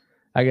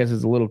 I guess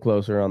it's a little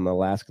closer on the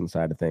Alaskan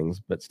side of things,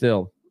 but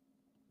still,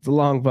 it's a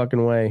long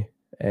fucking way.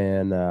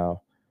 And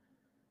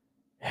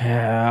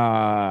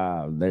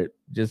they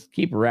just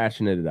keep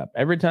ratcheting it up.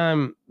 Every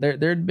time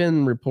there'd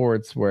been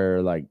reports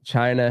where like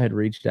China had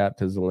reached out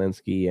to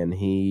Zelensky and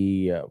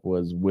he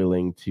was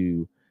willing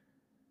to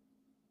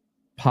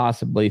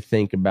possibly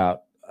think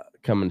about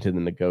coming to the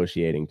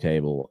negotiating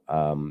table.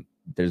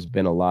 There's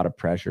been a lot of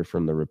pressure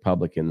from the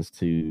Republicans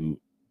to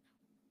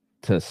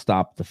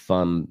stop the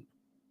funds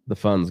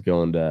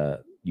going to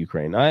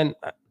Ukraine. And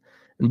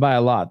by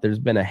a lot, there's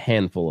been a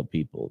handful of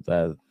people.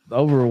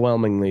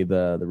 Overwhelmingly,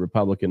 the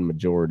Republican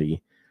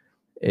majority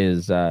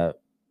is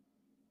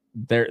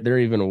they're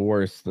even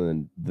worse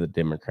than the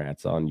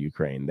Democrats on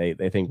Ukraine.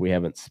 They think we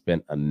haven't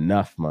spent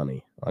enough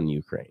money on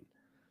Ukraine.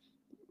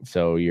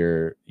 So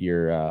your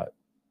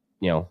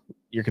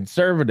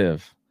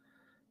conservative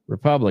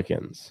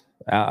Republicans,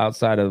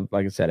 outside of,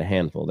 like I said, a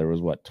handful. There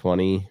was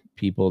 20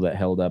 people that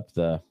held up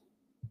the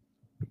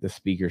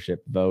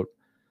speakership vote.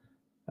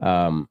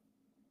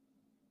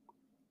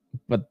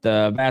 But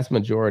the vast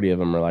majority of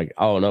them are like,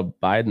 oh, no,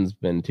 Biden's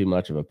been too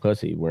much of a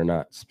pussy. We're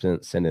not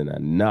sending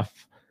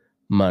enough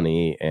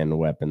money and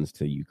weapons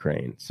to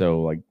Ukraine.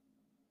 So, like,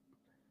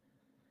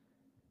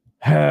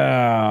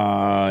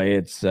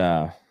 it's,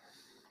 yeah,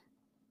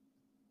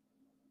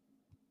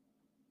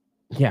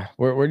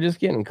 we're just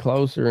getting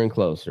closer and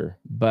closer.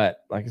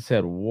 But like I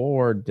said,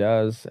 war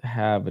does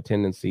have a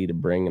tendency to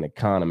bring an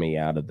economy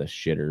out of the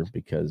shitter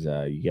because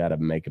you got to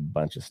make a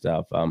bunch of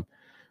stuff,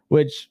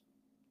 which,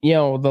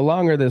 the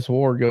longer this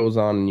war goes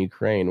on in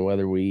Ukraine,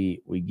 whether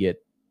we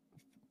get,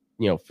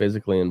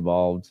 physically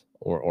involved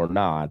or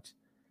not,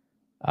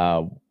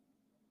 I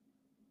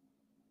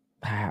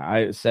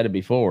said it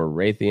before,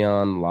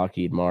 Raytheon,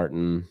 Lockheed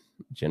Martin,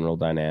 General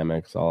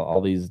Dynamics,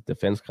 all these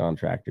defense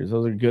contractors,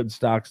 those are good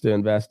stocks to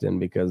invest in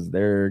because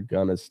they're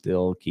going to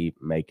still keep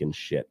making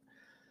shit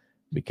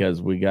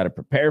because we got to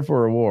prepare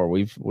for a war.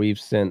 We've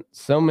sent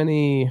so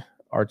many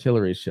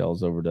artillery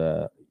shells over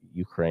to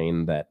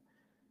Ukraine that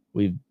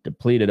we've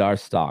depleted our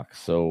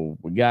stocks, so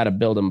we got to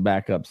build them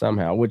back up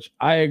somehow, which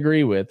I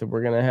agree with. If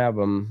we're going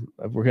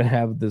to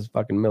have this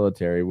fucking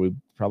military, we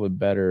probably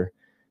better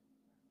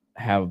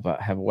have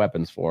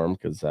weapons for them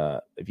because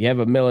if you have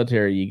a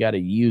military, you got to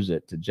use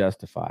it to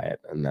justify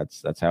it, and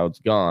that's how it's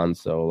gone.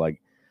 So,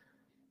 like,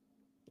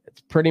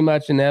 it's pretty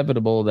much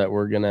inevitable that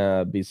we're going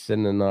to be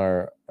sending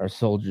our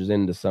soldiers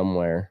into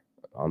somewhere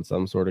on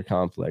some sort of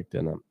conflict,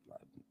 and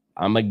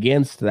I'm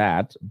against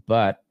that,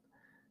 but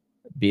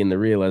being the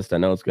realist, I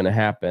know it's going to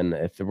happen.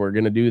 If we're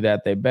going to do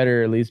that, they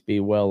better at least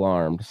be well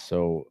armed.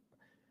 So,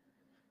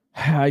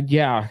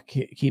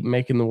 keep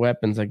making the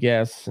weapons, I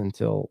guess,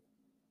 until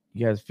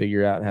you guys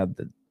figure out how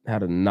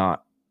to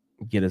not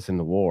get us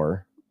into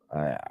war.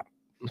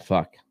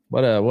 Fuck,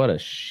 what a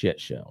shit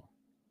show.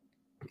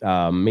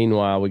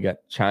 Meanwhile, we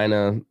got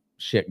China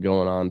shit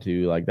going on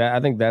too. Like that,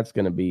 I think that's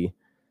going to be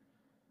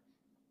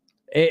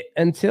it.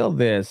 Until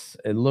this,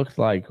 it looked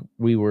like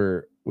we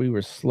were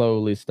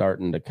slowly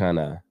starting to kind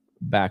of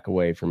back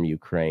away from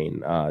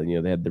Ukraine.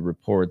 They had the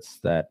reports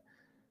that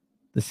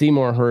the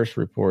Seymour Hersh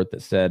report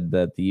that said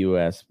that the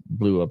U.S.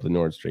 blew up the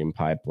Nord Stream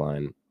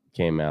pipeline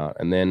came out,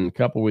 and then a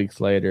couple weeks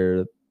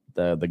later,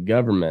 the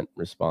government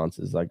response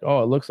is like,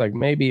 "Oh, it looks like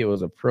maybe it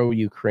was a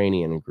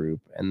pro-Ukrainian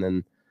group," and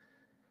then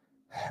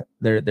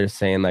they're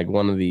saying like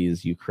one of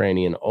these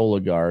Ukrainian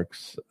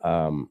oligarchs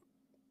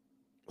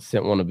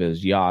sent one of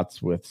his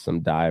yachts with some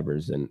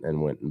divers and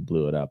went and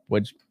blew it up,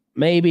 which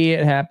maybe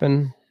it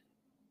happened.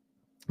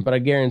 But I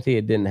guarantee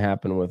it didn't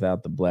happen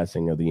without the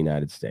blessing of the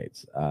United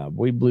States.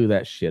 We blew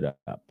that shit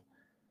up.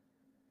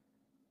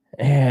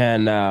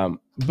 And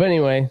but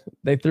anyway,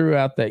 they threw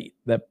out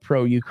that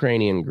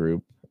pro-Ukrainian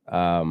group,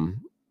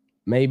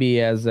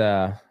 maybe as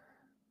a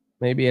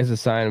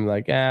sign of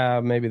like,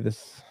 maybe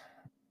this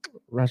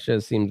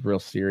Russia seems real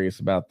serious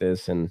about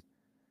this, and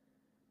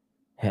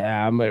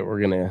yeah,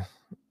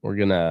 we're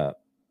gonna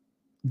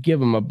give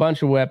them a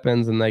bunch of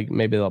weapons, and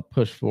maybe they'll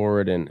push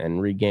forward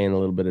and regain a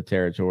little bit of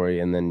territory,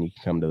 and then you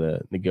can come to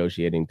the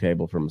negotiating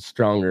table from a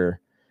stronger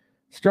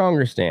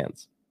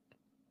stance.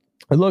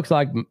 It looked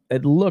like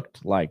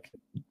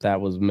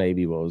that was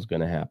maybe what was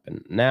going to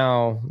happen.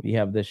 Now you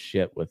have this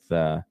shit with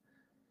the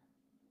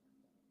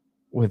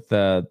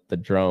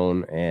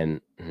drone,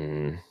 and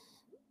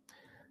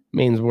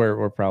means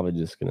we're probably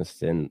just going to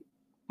send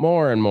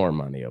more and more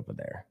money over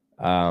there.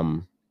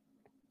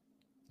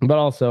 But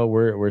also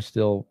we're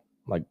still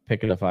like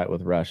picking a fight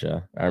with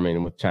Russia. I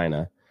mean, with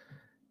China,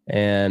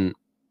 and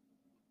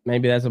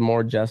maybe that's a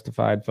more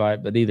justified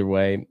fight. But either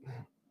way,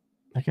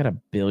 I got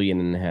 1.5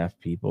 billion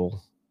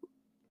people.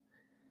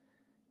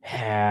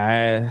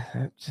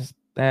 Just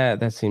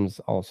that seems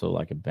also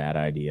like a bad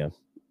idea.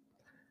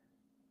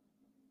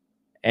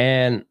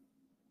 And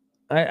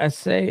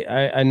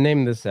I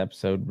named this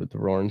episode with the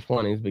Roaring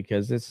 20s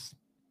because it's,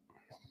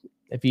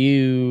 if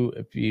you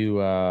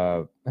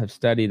have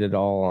studied it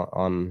all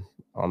on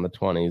the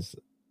 20s,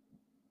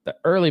 the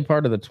early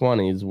part of the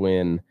 20s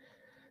when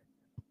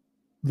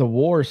the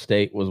war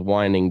state was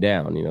winding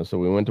down, so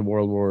we went to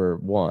World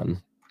War I,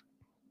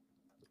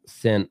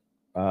 sent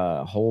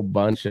a whole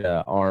bunch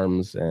of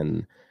arms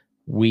and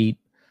wheat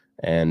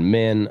and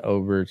men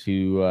over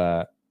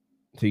to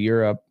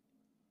Europe,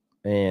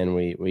 and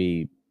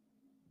we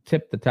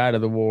tipped the tide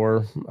of the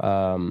war.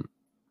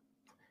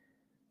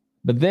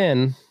 But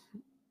then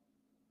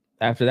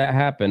after that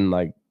happened,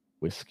 like,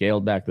 we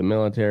scaled back the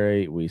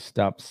military. We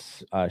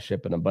stopped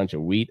shipping a bunch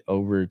of wheat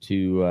over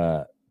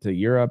to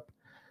Europe,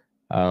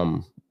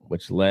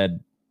 which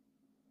led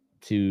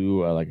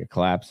to like a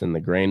collapse in the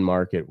grain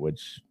market,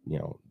 which,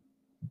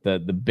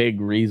 the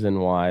big reason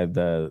why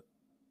the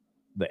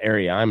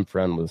area I'm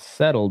from was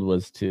settled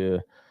was to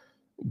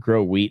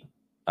grow wheat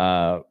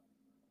to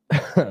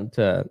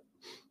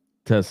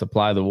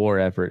supply the war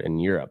effort in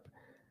Europe.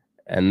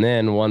 And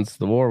then once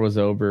the war was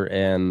over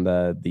and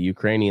the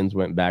Ukrainians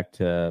went back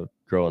to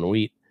growing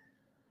wheat,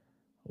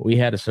 we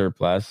had a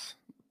surplus.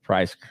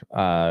 Price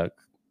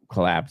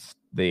collapsed.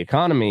 The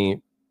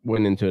economy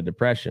went into a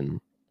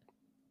depression.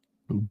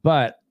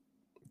 But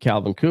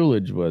Calvin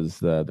Coolidge was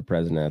the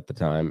president at the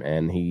time,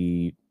 and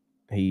he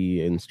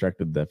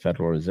instructed the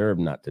Federal Reserve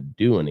not to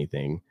do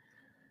anything.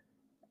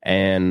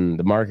 And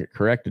the market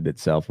corrected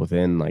itself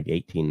within like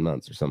 18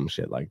 months or some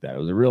shit like that. It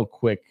was a real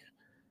quick,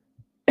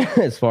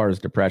 as far as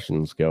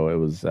depressions go. It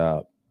was,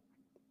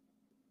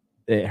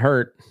 it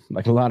hurt.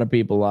 Like, a lot of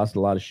people lost a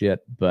lot of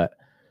shit, but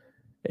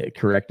it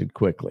corrected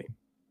quickly.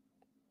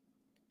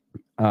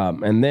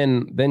 And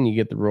then you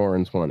get the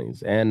Roaring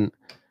 20s, and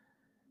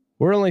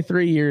we're only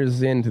 3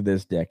 years into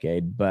this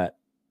decade, but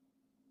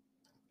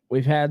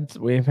we've had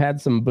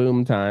some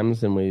boom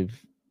times, and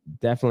we've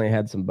definitely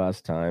had some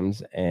bust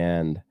times,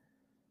 and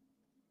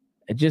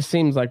it just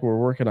seems like we're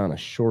working on a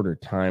shorter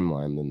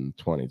timeline than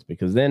the 20s,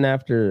 because then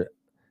after,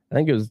 I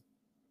think it was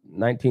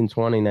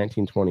 1920,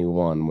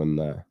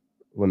 1921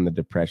 when the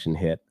depression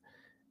hit,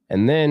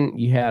 and then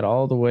you had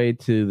all the way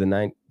to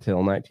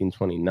till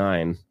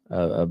 1929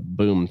 a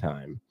boom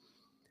time.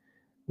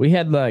 We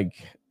had like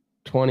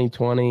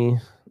 2020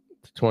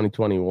 to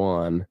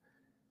 2021.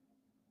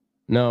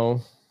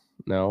 No,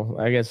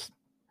 I guess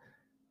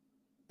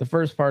the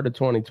first part of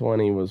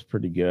 2020 was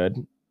pretty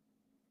good.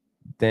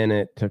 Then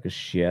it took a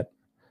shit,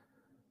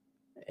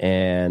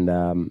 and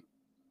then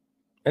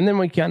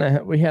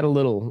we had a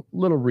little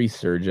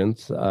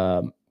resurgence,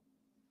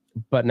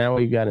 but now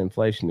we've got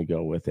inflation to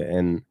go with it,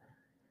 and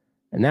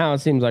now it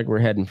seems like we're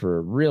heading for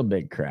a real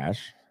big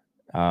crash,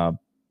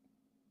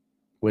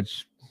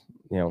 which,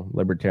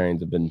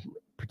 libertarians have been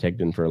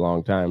protecting for a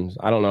long time.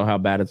 I don't know how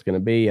bad it's going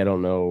to be. I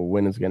don't know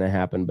when it's going to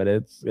happen, but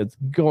it's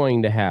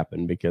going to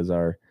happen, because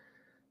our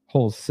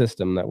whole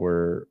system that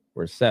we're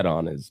set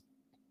on is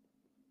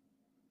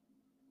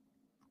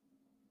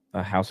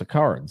a house of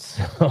cards.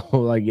 So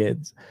like,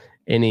 it's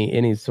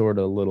any sort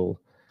of little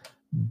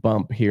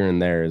bump here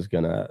and there is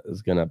gonna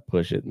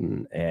push it,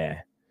 and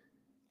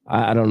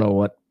I don't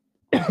know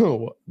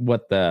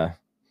what the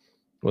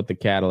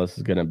catalyst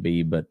is gonna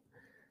be, but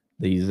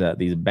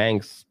these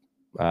banks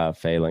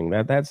failing,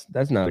 that's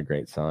not a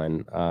great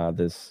sign.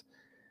 This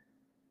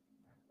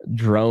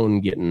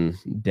drone getting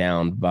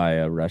downed by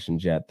a Russian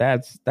jet,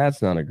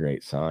 that's not a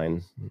great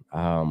sign.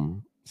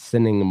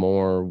 Sending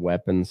more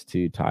weapons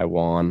to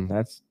Taiwan,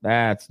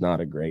 that's not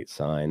a great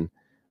sign.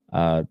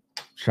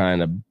 Trying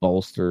to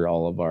bolster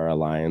all of our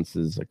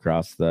alliances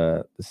across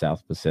the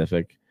South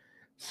Pacific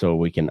so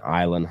we can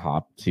island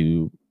hop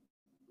to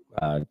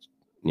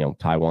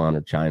Taiwan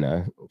or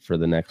China for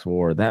the next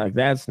war,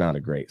 that's not a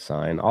great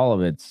sign. All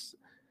of it's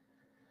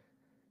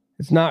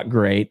not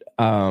great.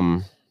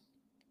 And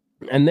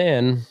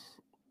then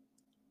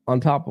on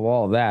top of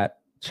all of that,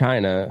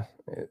 China,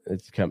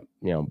 it's come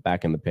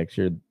back in the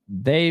picture.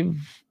 They've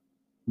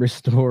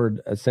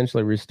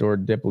essentially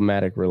restored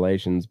diplomatic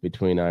relations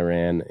between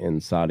Iran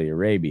and Saudi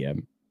Arabia,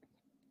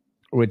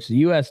 which the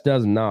U.S.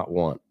 does not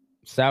want.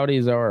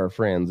 Saudis are our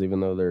friends,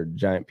 even though they're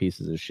giant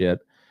pieces of shit.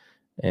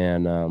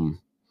 And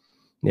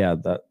Yeah,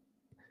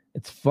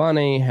 it's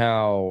funny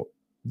how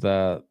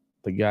the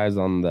guys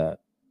on the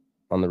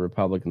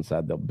Republican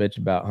side, they'll bitch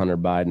about Hunter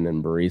Biden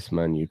and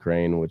Burisma in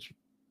Ukraine, which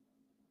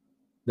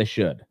they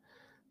should.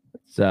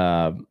 It's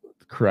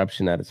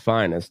corruption at its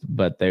finest,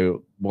 but they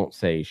won't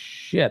say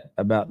shit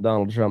about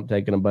Donald Trump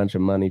taking a bunch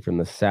of money from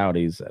the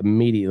Saudis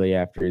immediately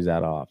after he's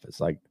out of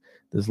office. Like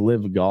this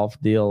live golf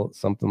deal,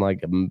 something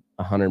like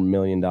 $100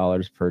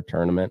 million per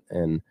tournament,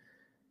 and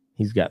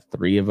he's got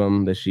 3 of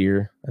them this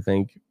year, I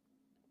think.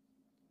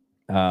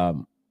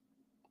 And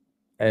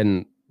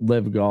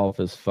live golf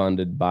is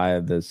funded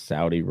by the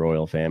Saudi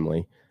royal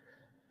family.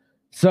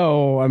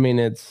 So, I mean,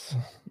 it's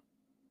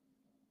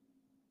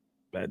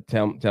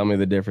tell me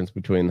the difference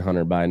between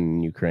Hunter Biden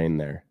and Ukraine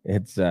there.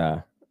 It's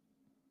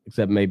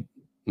except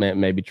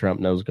maybe Trump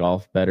knows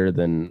golf better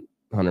than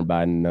Hunter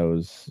Biden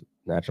knows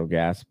natural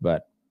gas,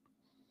 but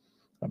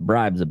a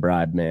bribe's a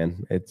bribe,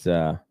 man. It's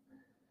yeah.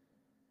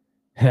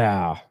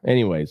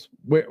 Anyways,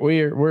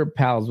 we're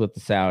pals with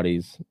the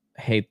Saudis,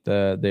 hate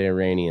the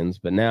Iranians,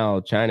 but now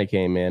China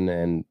came in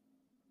and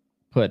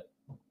put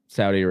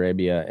Saudi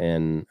Arabia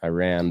and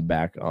Iran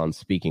back on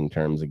speaking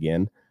terms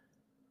again.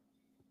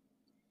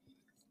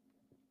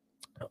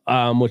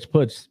 Which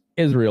puts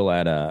Israel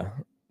at a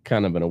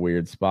kind of in a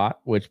weird spot,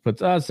 which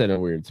puts us in a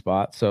weird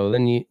spot. So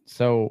then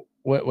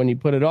when you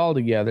put it all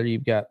together,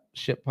 you've got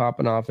shit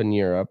popping off in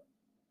Europe,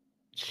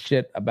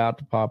 shit about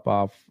to pop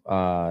off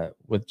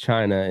with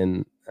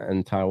China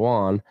and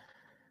Taiwan,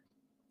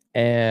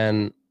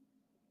 and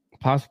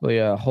possibly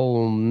a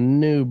whole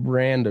new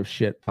brand of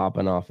shit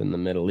popping off in the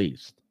Middle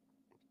East.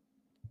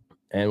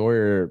 And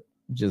we're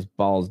just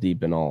balls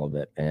deep in all of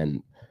it.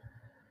 And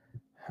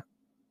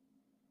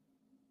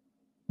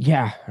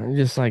yeah, I'm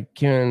just like,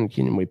 can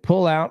we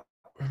pull out?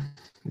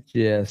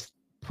 Just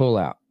pull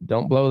out.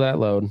 Don't blow that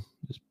load.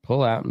 Just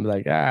pull out and be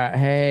like,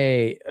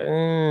 hey,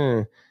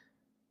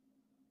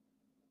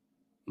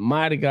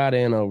 might have got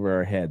in over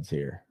our heads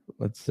here.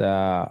 Let's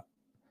the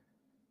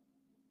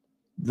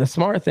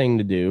smart thing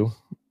to do,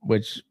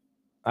 which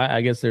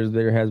I guess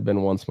there has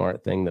been one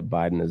smart thing that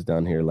Biden has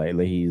done here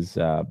lately. He's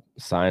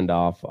signed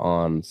off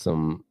on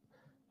some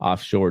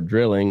offshore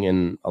drilling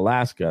in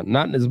Alaska,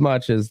 not as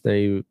much as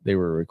they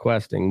were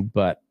requesting,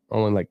 but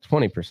only like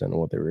 20% of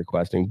what they were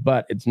requesting,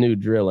 but it's new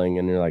drilling.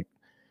 And you're like,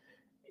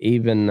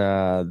 even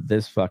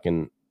this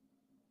fucking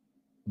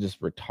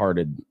just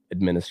retarded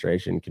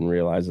administration can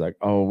realize like,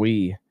 oh,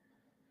 we're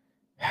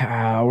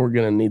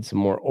going to need some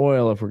more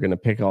oil if we're going to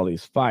pick all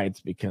these fights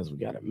because we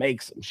got to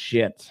make some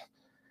shit.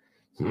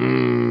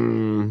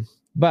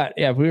 But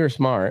yeah, if we were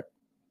smart,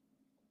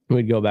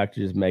 we'd go back to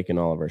just making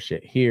all of our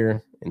shit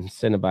here,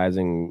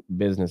 incentivizing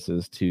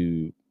businesses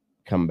to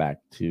come back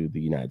to the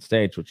United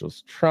States, which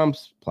was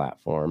Trump's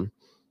platform.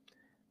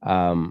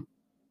 The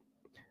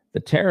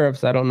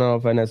tariffs, I don't know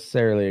if I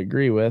necessarily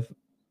agree with,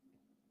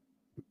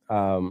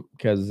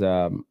 because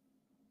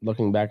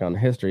looking back on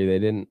history, they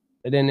didn't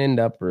end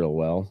up real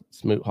well.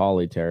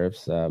 Smoot-Hawley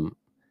tariffs. I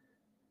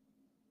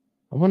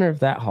wonder if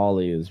that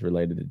Hawley is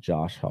related to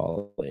Josh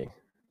Hawley.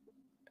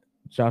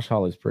 Josh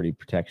Hawley's pretty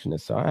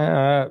protectionist, so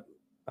I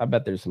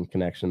bet there's some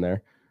connection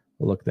there.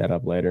 We'll look that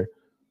up later.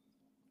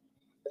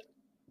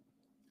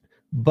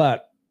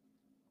 But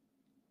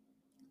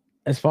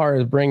as far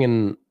as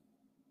bringing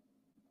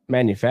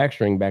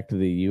manufacturing back to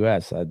the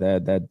U.S.,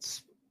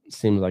 that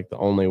seems like the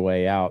only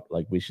way out.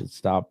 Like we should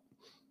stop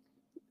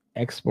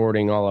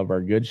exporting all of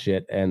our good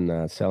shit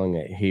and selling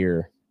it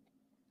here,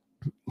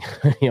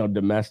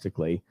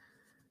 domestically.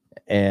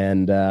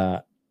 And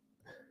the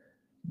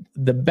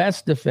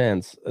best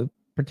defense,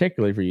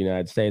 particularly for the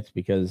United States,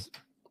 because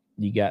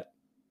you got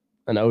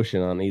an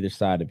ocean on either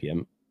side of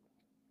you.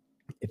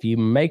 If you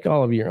make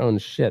all of your own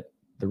shit,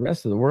 the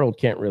rest of the world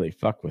can't really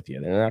fuck with you.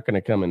 They're not going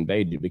to come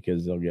invade you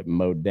because they'll get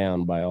mowed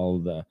down by all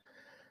the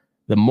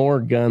more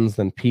guns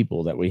than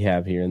people that we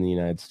have here in the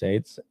United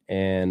States.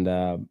 And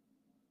I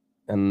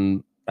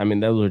mean,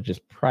 those are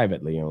just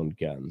privately owned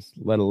guns,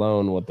 let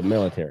alone what the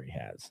military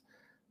has.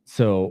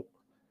 So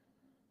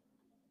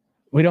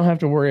we don't have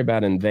to worry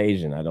about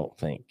invasion, I don't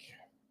think.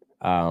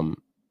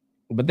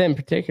 But then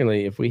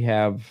particularly if we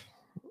have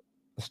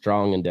a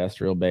strong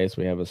industrial base,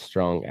 we have a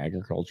strong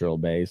agricultural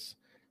base,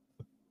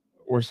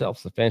 we're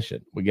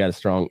self-sufficient. We got a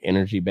strong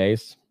energy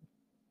base.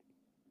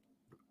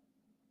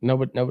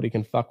 Nobody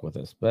can fuck with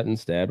us. But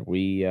instead,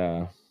 we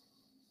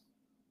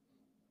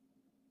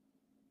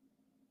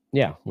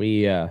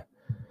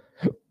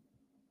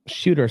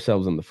shoot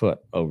ourselves in the foot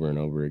over and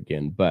over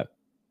again. But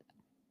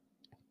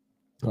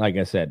like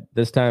I said,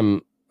 this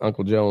time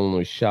Uncle Joe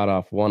only shot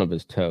off one of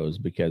his toes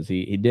because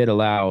he did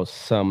allow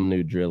some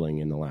new drilling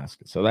in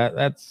Alaska. So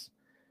that's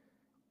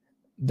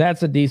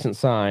a decent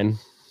sign.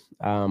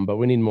 But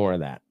we need more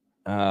of that.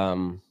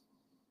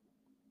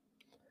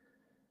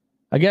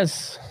 I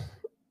guess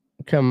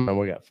come on,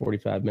 we got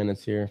 45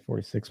 minutes here,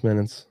 46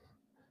 minutes.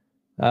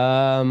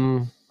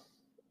 Let's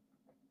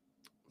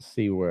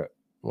see what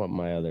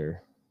my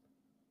other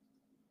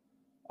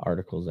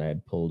articles I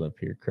had pulled up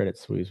here. Credit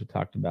Suisse, we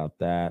talked about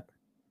that.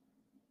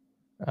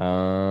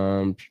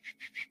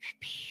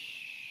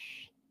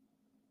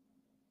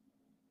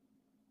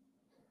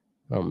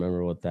 I don't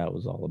remember what that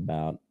was all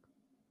about.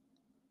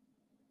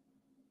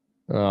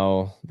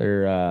 Oh,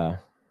 they're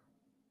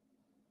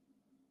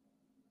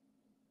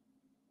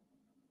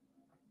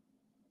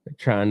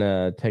trying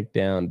to take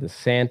down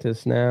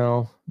DeSantis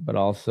now, but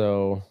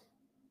also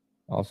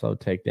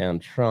take down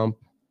Trump,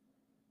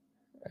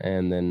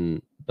 and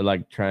then but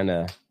like trying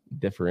to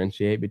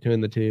differentiate between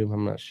the two.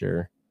 I'm not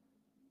sure.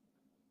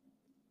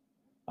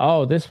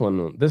 Oh, this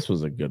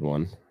was a good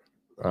one.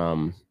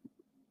 On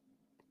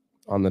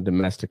the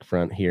domestic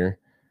front here.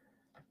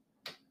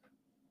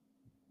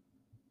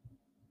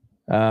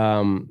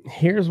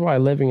 Here's why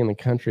living in the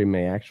country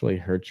may actually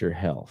hurt your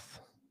health.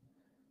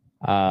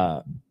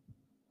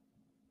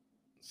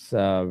 It's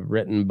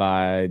written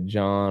by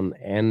John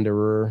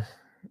Anderer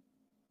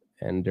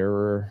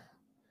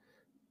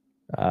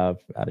out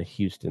of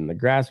Houston. The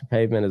grass or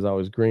pavement is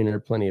always greener.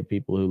 Plenty of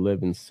people who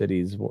live in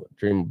cities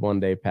dream of one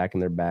day packing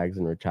their bags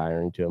and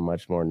retiring to a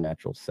much more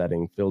natural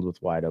setting filled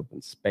with wide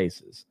open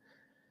spaces.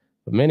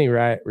 But many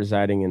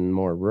residing in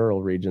more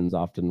rural regions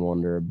often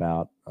wonder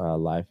about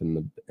life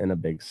in a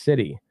big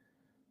city.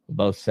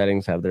 Both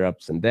settings have their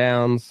ups and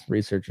downs.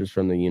 Researchers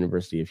from the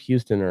University of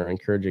Houston are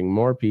encouraging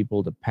more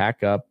people to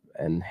pack up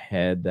and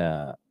head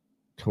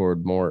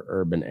toward more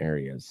urban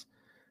areas.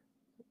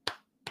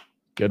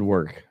 Good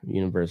work,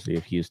 University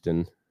of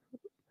Houston.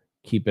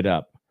 Keep it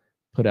up.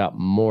 Put out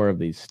more of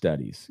these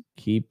studies.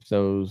 Keep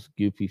those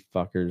goofy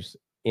fuckers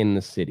in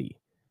the city.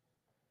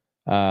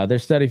 Their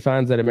study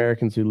finds that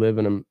Americans who live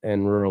in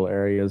rural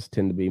areas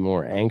tend to be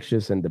more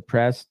anxious and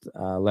depressed,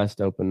 less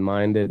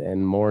open-minded,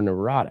 and more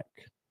neurotic.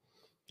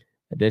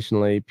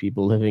 Additionally,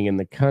 people living in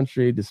the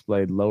country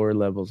displayed lower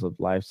levels of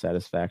life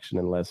satisfaction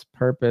and less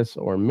purpose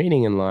or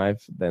meaning in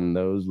life than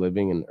those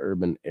living in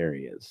urban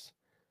areas.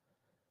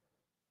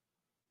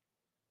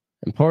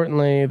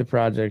 Importantly, the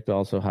project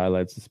also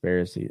highlights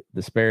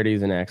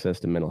disparities in access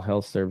to mental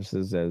health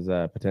services as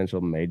a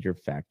potential major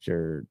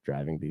factor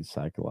driving these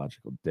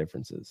psychological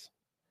differences.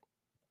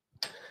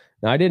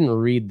 Now, I didn't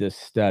read this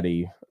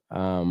study,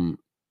 but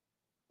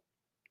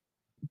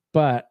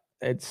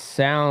it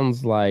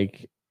sounds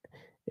like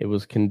it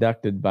was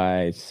conducted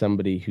by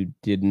somebody who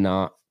did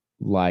not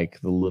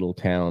like the little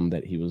town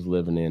that he was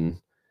living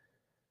in,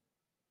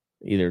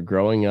 either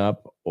growing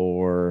up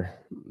or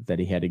that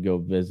he had to go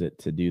visit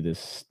to do this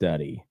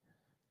study.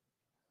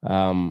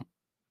 I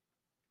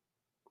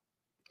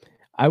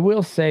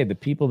will say the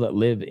people that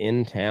live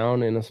in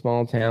town, in a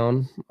small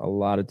town, a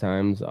lot of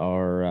times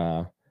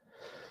are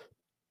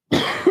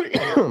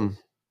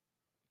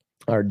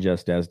are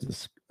just as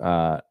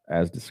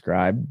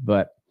described,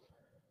 but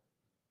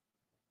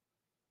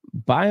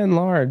by and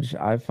large,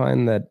 I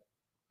find that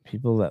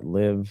people that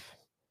live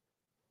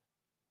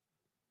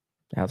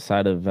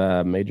outside of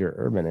major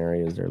urban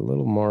areas are a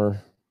little more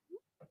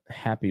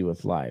happy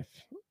with life.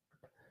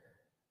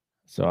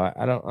 So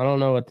I don't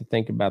know what to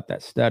think about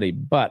that study,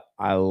 but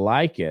I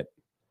like it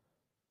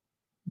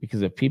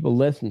because if people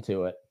listen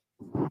to it,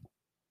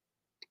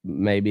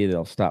 maybe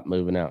they'll stop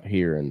moving out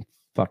here and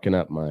fucking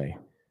up my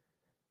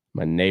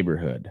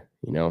neighborhood.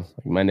 You know,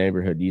 like my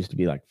neighborhood used to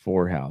be like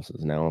 4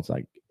 houses. Now it's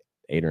like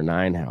 8 or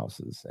 9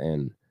 houses,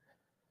 and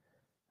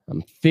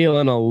I'm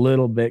feeling a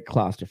little bit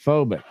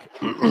claustrophobic.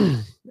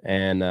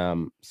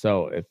 And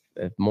so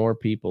if more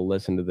people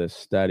listen to this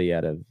study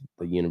out of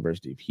the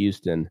University of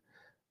Houston,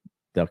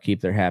 they'll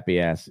keep their happy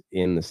ass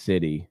in the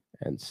city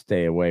and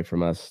stay away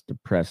from us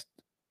depressed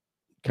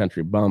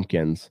country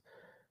bumpkins,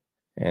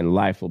 and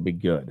life will be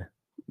good.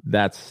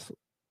 That's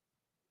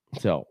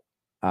so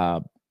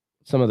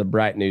some of the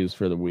bright news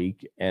for the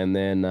week. And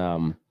then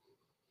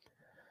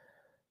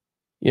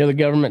the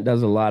government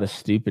does a lot of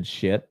stupid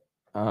shit,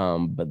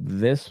 but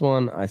this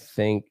one I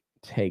think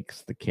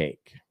takes the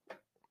cake.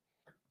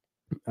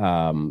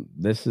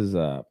 This is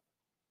a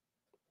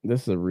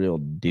real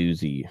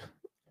doozy.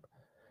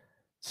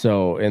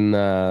 So in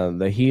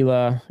the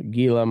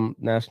Gila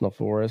National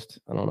Forest,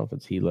 I don't know if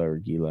it's Gila or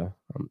Gila.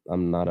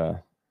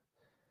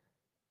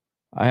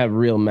 I have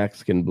real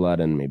Mexican blood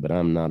in me, but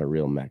I'm not a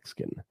real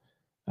Mexican.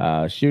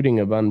 Shooting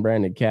of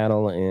unbranded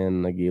cattle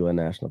in the Gila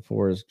National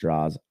Forest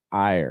draws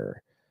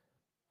ire.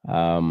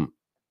 So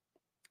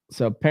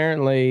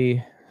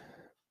apparently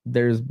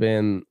there's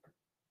been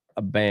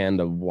a band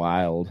of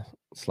wild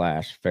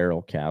 /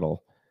 feral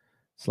cattle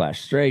 /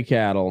 stray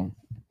cattle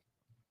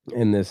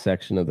in this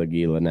section of the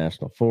Gila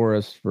National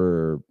Forest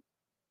for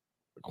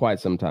quite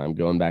some time,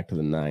 going back to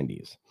the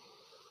 90s.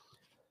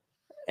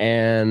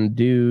 And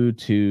due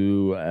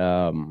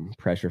to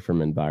pressure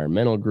from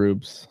environmental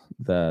groups,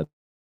 the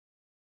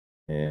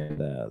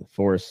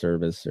Forest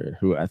Service, or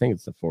who I think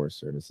it's the Forest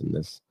Service in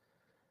this.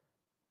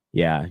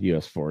 Yeah,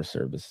 U.S. Forest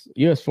Service.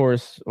 U.S.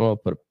 Forest, well,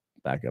 put it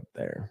back up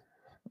there,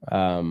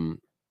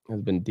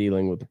 has been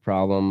dealing with the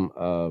problem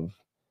of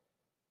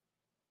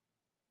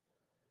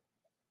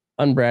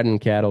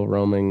unbranded cattle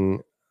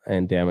roaming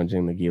and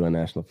damaging the Gila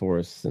National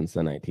Forest since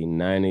the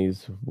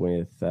 1990s,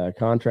 with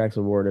contracts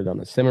awarded on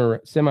a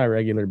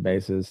semi-regular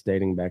basis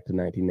dating back to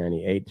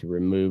 1998 to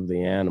remove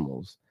the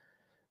animals.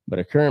 But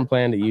a current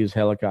plan to use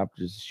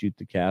helicopters to shoot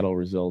the cattle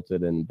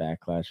resulted in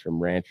backlash from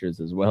ranchers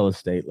as well as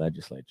state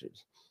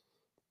legislators.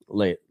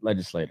 The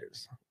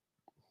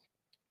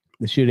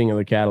shooting of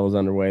the cattle is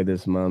underway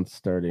this month,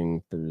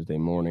 starting Thursday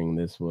morning.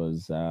 This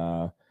was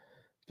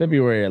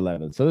February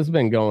 11th. So this has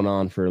been going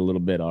on for a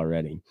little bit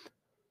already.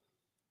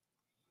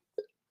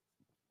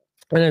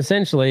 And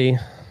essentially,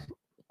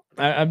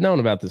 I've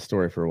known about this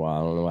story for a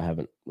while. I don't know. I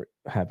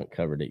haven't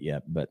covered it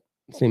yet, but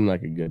it seemed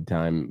like a good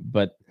time.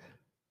 But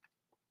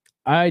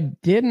I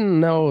didn't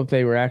know if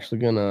they were actually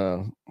going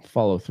to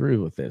follow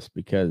through with this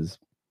because,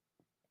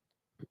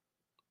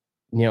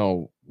 you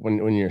know,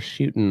 when you're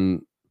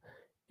shooting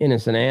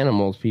innocent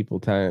animals, people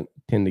tend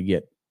to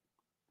get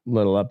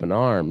little up in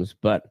arms.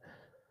 But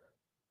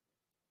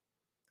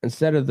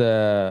instead of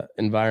the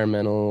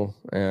environmental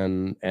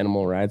and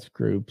animal rights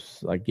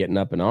groups like getting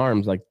up in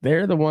arms, like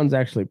they're the ones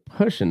actually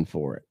pushing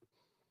for it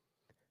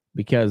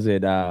because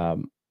it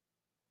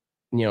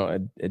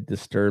it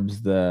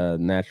disturbs the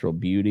natural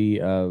beauty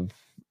of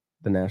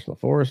the national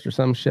forest or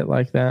some shit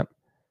like that.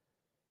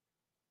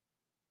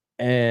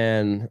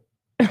 And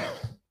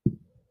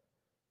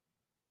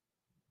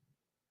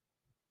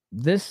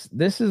this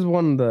is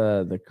one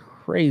of the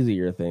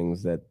crazier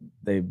things that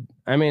they've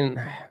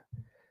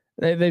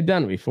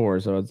done it before,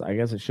 so I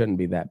guess it shouldn't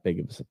be that big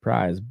of a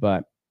surprise.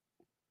 But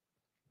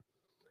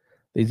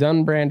these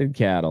unbranded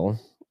cattle,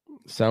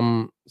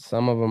 some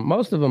of them,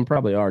 most of them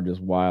probably are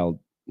just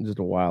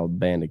a wild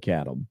band of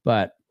cattle,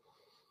 but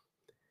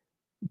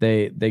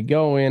they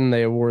go in,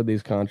 they award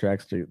these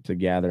contracts to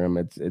gather them.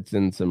 It's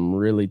in some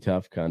really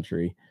tough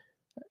country,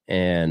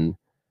 and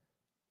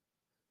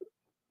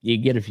you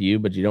get a few,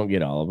 but you don't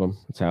get all of them.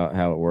 That's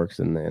how it works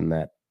in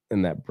that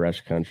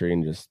brush country,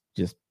 and just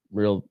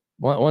real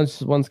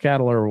once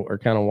cattle are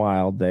kind of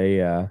wild,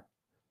 they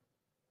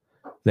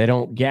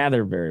don't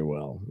gather very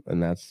well,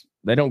 and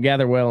they don't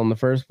gather well in the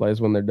first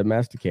place when they're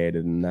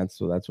domesticated, and that's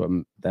what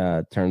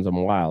turns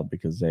them wild,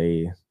 because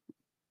they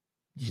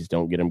just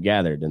don't get them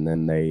gathered, and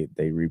then they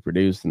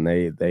reproduce, and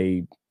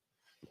they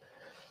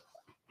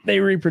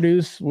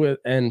reproduce with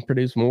and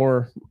produce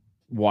more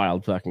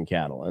wild fucking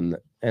cattle,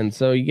 and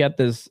so you got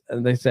this.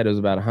 They said it was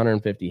about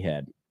 150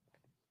 head,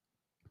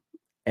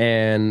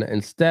 and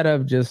instead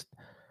of just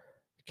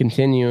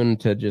continuing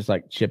to just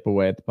like chip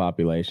away at the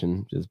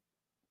population, just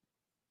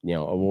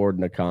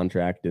awarding a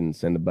contract and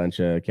send a bunch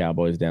of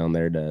cowboys down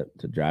there to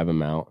drive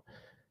them out,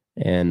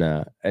 and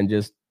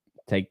just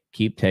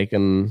keep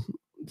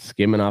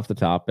skimming off the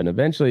top, and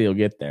eventually you'll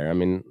get there. I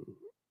mean,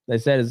 they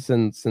said it's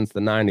since the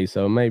 90s,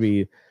 so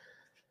maybe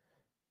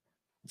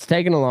it's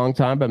taken a long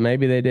time, but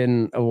maybe they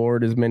didn't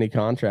award as many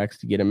contracts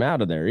to get them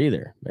out of there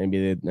either.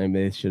 Maybe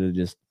they should have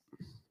just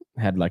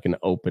had like an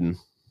open,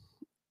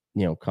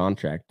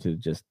 contract to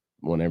just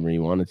whenever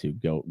you wanted to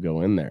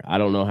go in there. I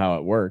don't know how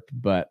it worked,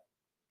 but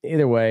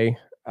either way,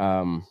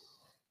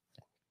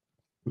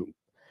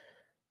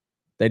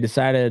 they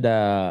decided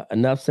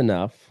enough's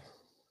enough,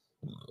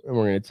 and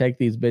we're going to take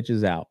these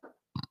bitches out,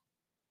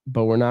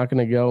 but we're not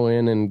going to go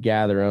in and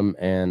gather them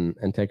and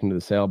take them to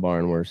the sale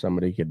barn where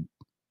somebody could,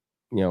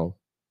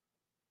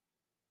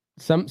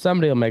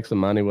 somebody will make some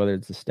money, whether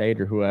it's the state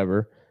or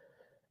whoever.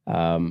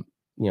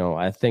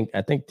 I think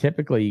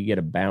typically you get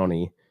a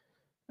bounty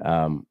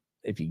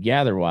if you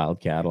gather wild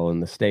cattle,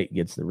 and the state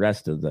gets the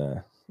rest of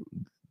the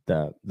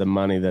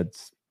money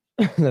that's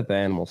that the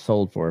animal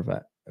sold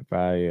for.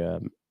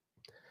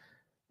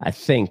 I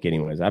think,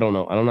 anyways, I don't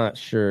know. I'm not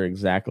sure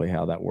exactly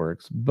how that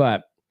works,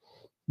 but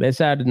they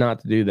decided not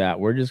to do that.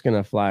 We're just going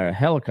to fly a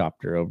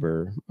helicopter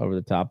over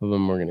the top of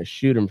them. We're going to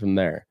shoot them from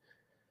there,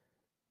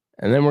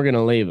 and then we're going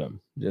to leave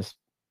them. Just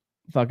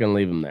fucking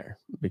leave them there,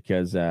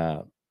 because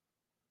it's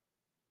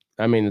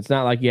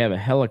not like you have a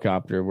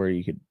helicopter where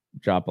you could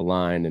drop a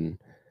line and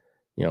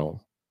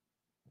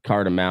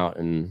cart them out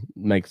and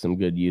make some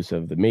good use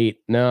of the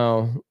meat.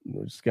 No,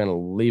 we're just going to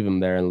leave them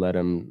there and let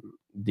them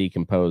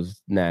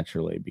decompose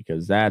naturally,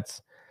 because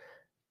that's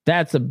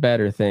a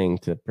better thing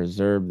to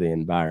preserve the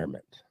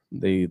environment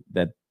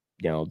that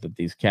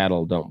these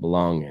cattle don't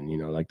belong in.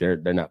 Like they're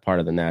not part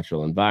of the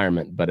natural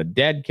environment. But a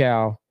dead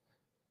cow,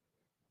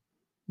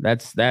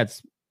 that's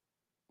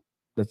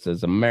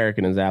as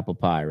American as apple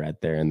pie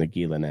right there in the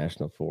Gila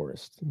National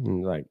Forest.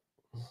 Like,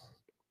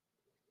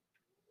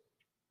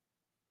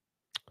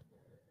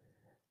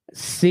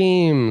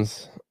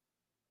 seems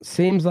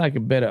like a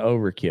bit of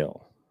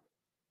overkill.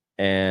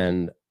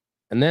 And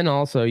then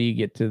also you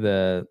get to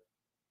the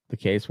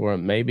case where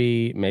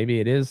maybe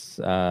it is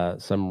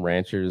some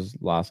rancher's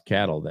lost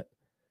cattle that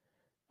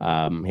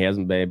he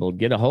hasn't been able to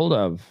get a hold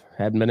of,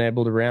 hadn't been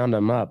able to round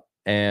them up,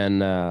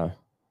 and they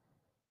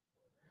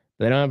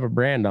don't have a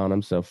brand on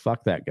them, so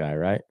fuck that guy,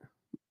 right?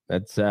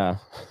 That's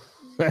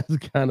that's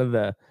kind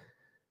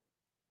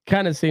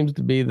of seems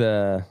to be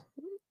the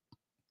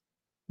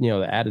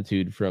the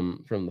attitude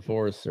from the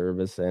Forest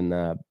Service,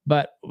 and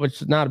but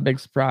which is not a big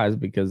surprise,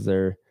 because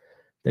they're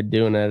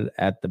doing it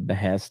at the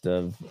behest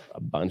of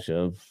a bunch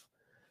of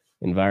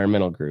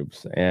environmental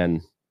groups.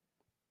 And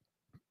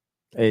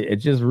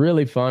it's just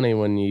really funny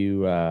when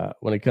you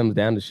when it comes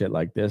down to shit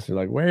like this. You're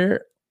like,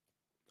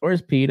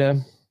 where's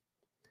PETA?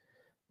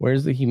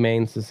 Where's the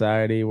Humane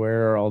Society?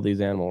 Where are all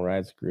these animal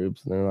rights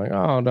groups? And they're like,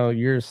 oh no,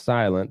 you're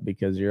silent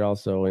because you're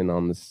also in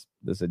on this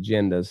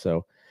agenda.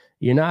 So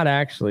you're not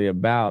actually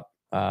about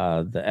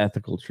the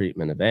ethical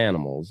treatment of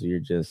animals. You're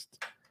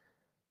just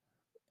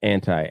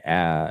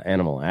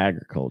anti-animal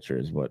agriculture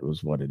is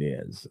what it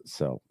is.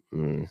 So,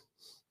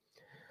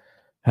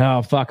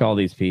 oh, fuck all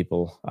these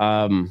people.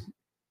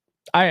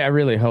 I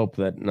really hope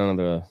that none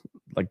of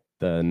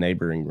the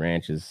neighboring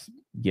ranches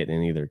get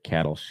any of their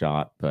cattle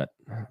shot, but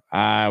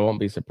I won't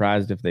be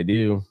surprised if they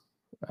do.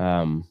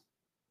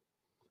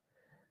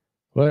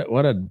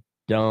 What a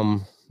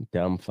dumb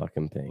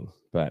fucking thing.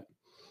 But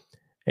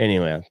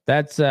anyway,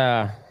 that's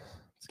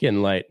it's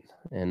getting late,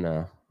 and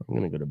I'm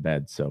gonna go to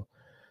bed. So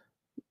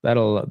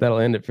that'll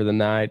end it for the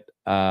night.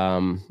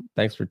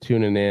 Thanks for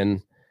tuning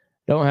in.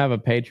 Don't have a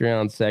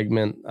Patreon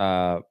segment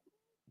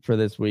for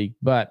this week,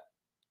 but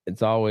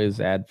it's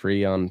always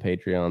ad-free on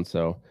Patreon,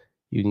 so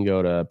you can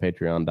go to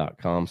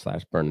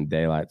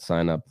patreon.com/burningdaylight,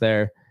 sign up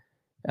there.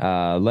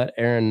 Let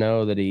Aaron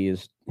know that he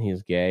is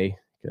gay,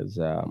 because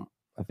I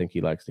think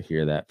he likes to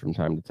hear that from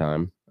time to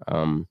time.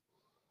 And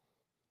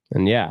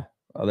yeah,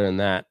 other than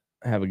that,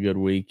 have a good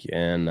week,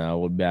 and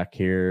we'll be back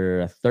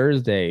here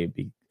Thursday.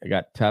 I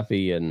got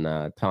Tuffy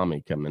and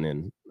Tommy coming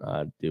in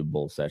do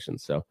bull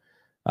sessions, so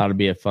that'll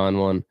be a fun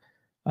one.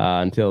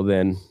 Until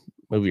then,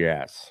 move your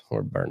ass.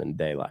 We're burning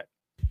daylight.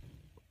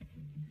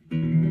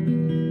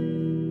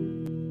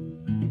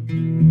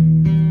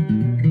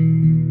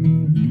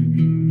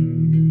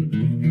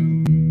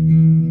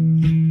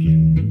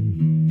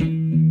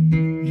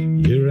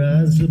 Your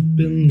eyes up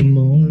in the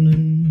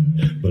morning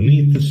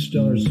beneath the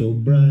stars so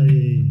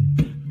bright.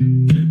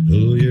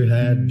 Pull your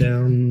hat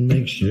down,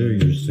 make sure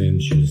your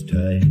cinch is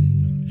tight.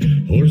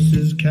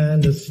 Horses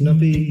kinda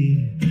snuffy,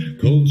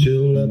 cold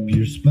chill up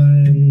your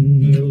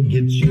spine. We'll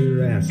get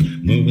your ass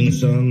moving,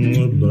 son,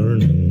 we're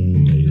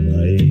burning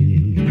daylight.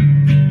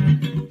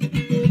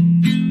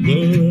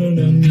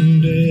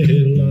 Burning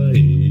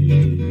daylight.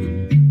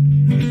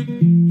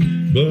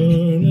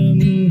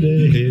 Burning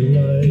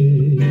daylight.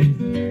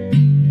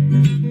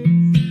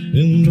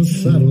 In the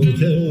saddle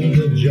till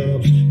the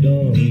job's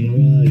done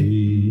right.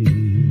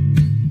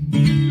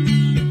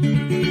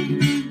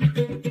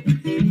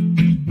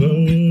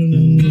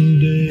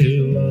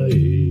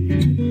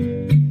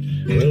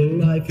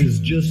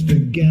 Just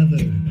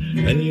together,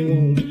 and you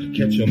won't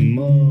catch 'em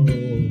all.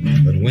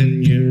 But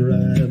when you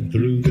ride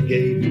through the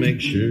gate,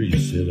 make sure you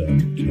sit up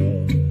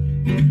tall.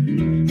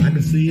 I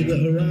can see the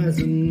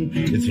horizon,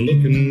 it's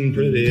looking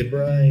pretty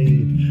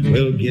bright.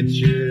 Well, get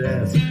your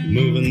ass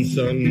moving,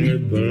 son, we're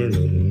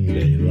burning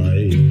daylight.